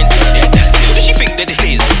get rinsed. Dead that still. Does she think that this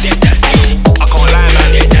is? Dead that still. I can't lie,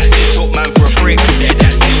 man. Dead that still. Took man for a prick. Dead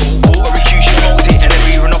that still. Bought her a Q, she smoked it, and then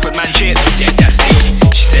rearing off with man chips. Dead that still.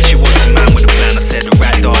 She said she wants a man with a plan. I said,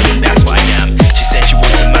 alright, darling, that's what I am. She said she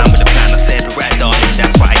wants a man with a plan. I said, alright, darling,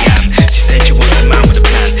 that's what I am. She said she wants a man with a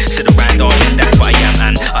plan. Said, alright, darling, that's what I am.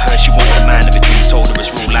 And I heard she wants a man of her dreams. Told her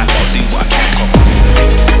it's real life, I'll do what I can.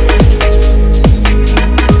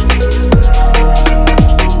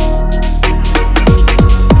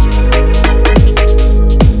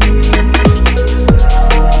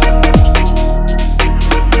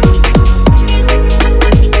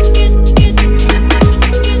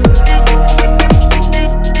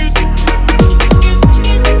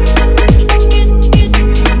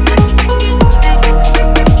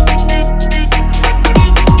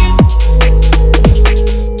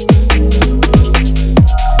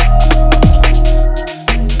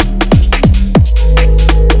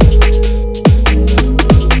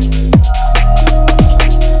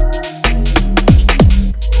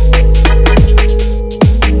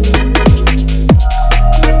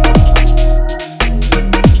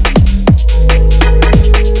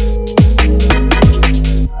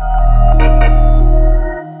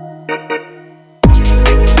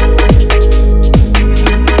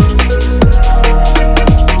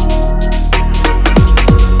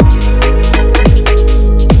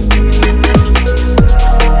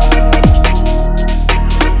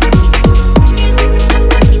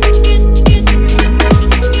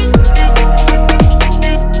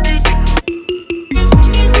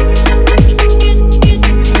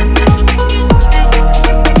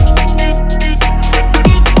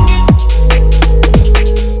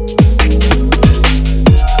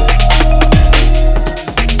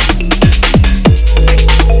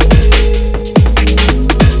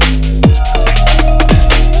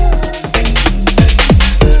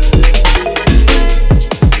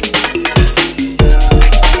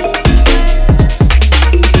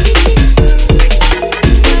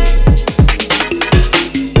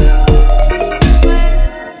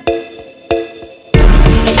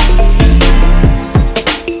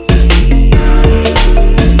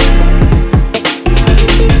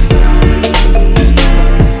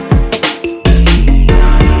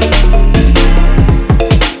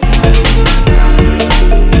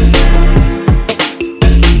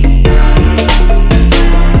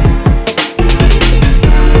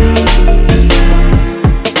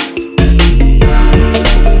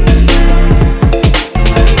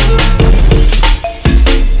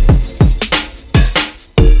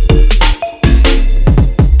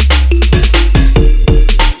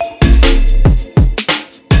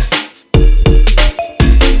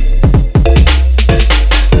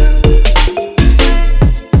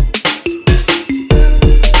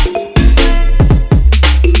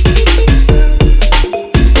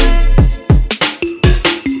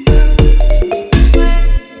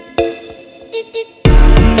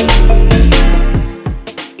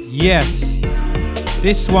 Yes.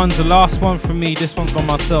 This one's the last one from me. This one's by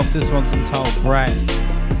myself. This one's entitled Bright.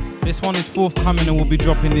 This one is forthcoming and will be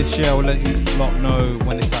dropping this year. I'll let you lot know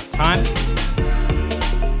when it's that time.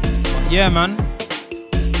 But yeah, man.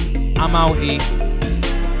 I'm outie.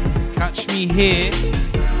 Catch me here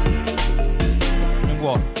in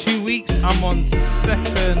what? 2 weeks? I'm on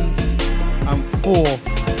 2nd and 4th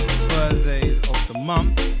Thursdays of the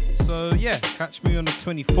month. So yeah, catch me on the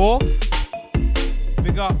 24th.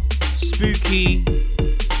 Big up Spooky.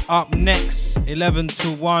 Up next, 11 to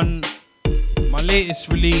 1. My latest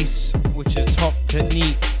release, which is Top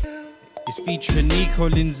Technique, is featuring Nico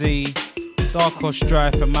Lindsay, Dark Horse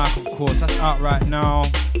Drive, and Mark, of course. That's out right now.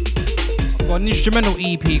 I've got an instrumental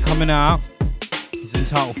EP coming out. It's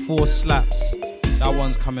entitled 4 Slaps. That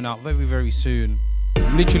one's coming out very, very soon.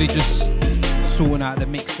 I'm literally just sorting out the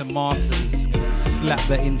mix and masters. Gonna slap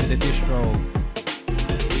that into the distro.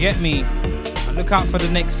 You get me? And look out for the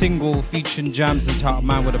next single featuring Jams entitled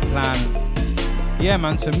Man With A Plan. Yeah,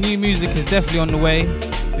 man, some new music is definitely on the way.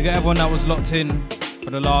 We got everyone that was locked in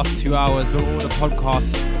for the last 2 hours, but all the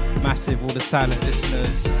podcasts, massive, all the silent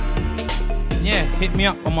listeners. And yeah, hit me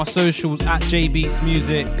up on my socials at JBeats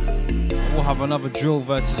Music. We'll have another Drill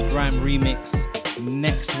versus Grime remix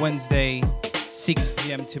next Wednesday, 6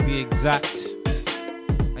 p.m. to be exact.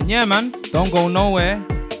 And yeah, man, don't go nowhere.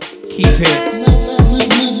 Keep it.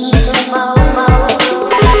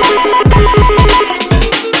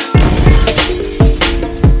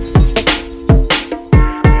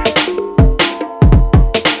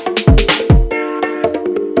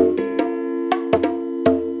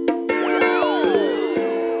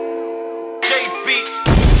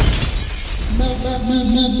 JBeats.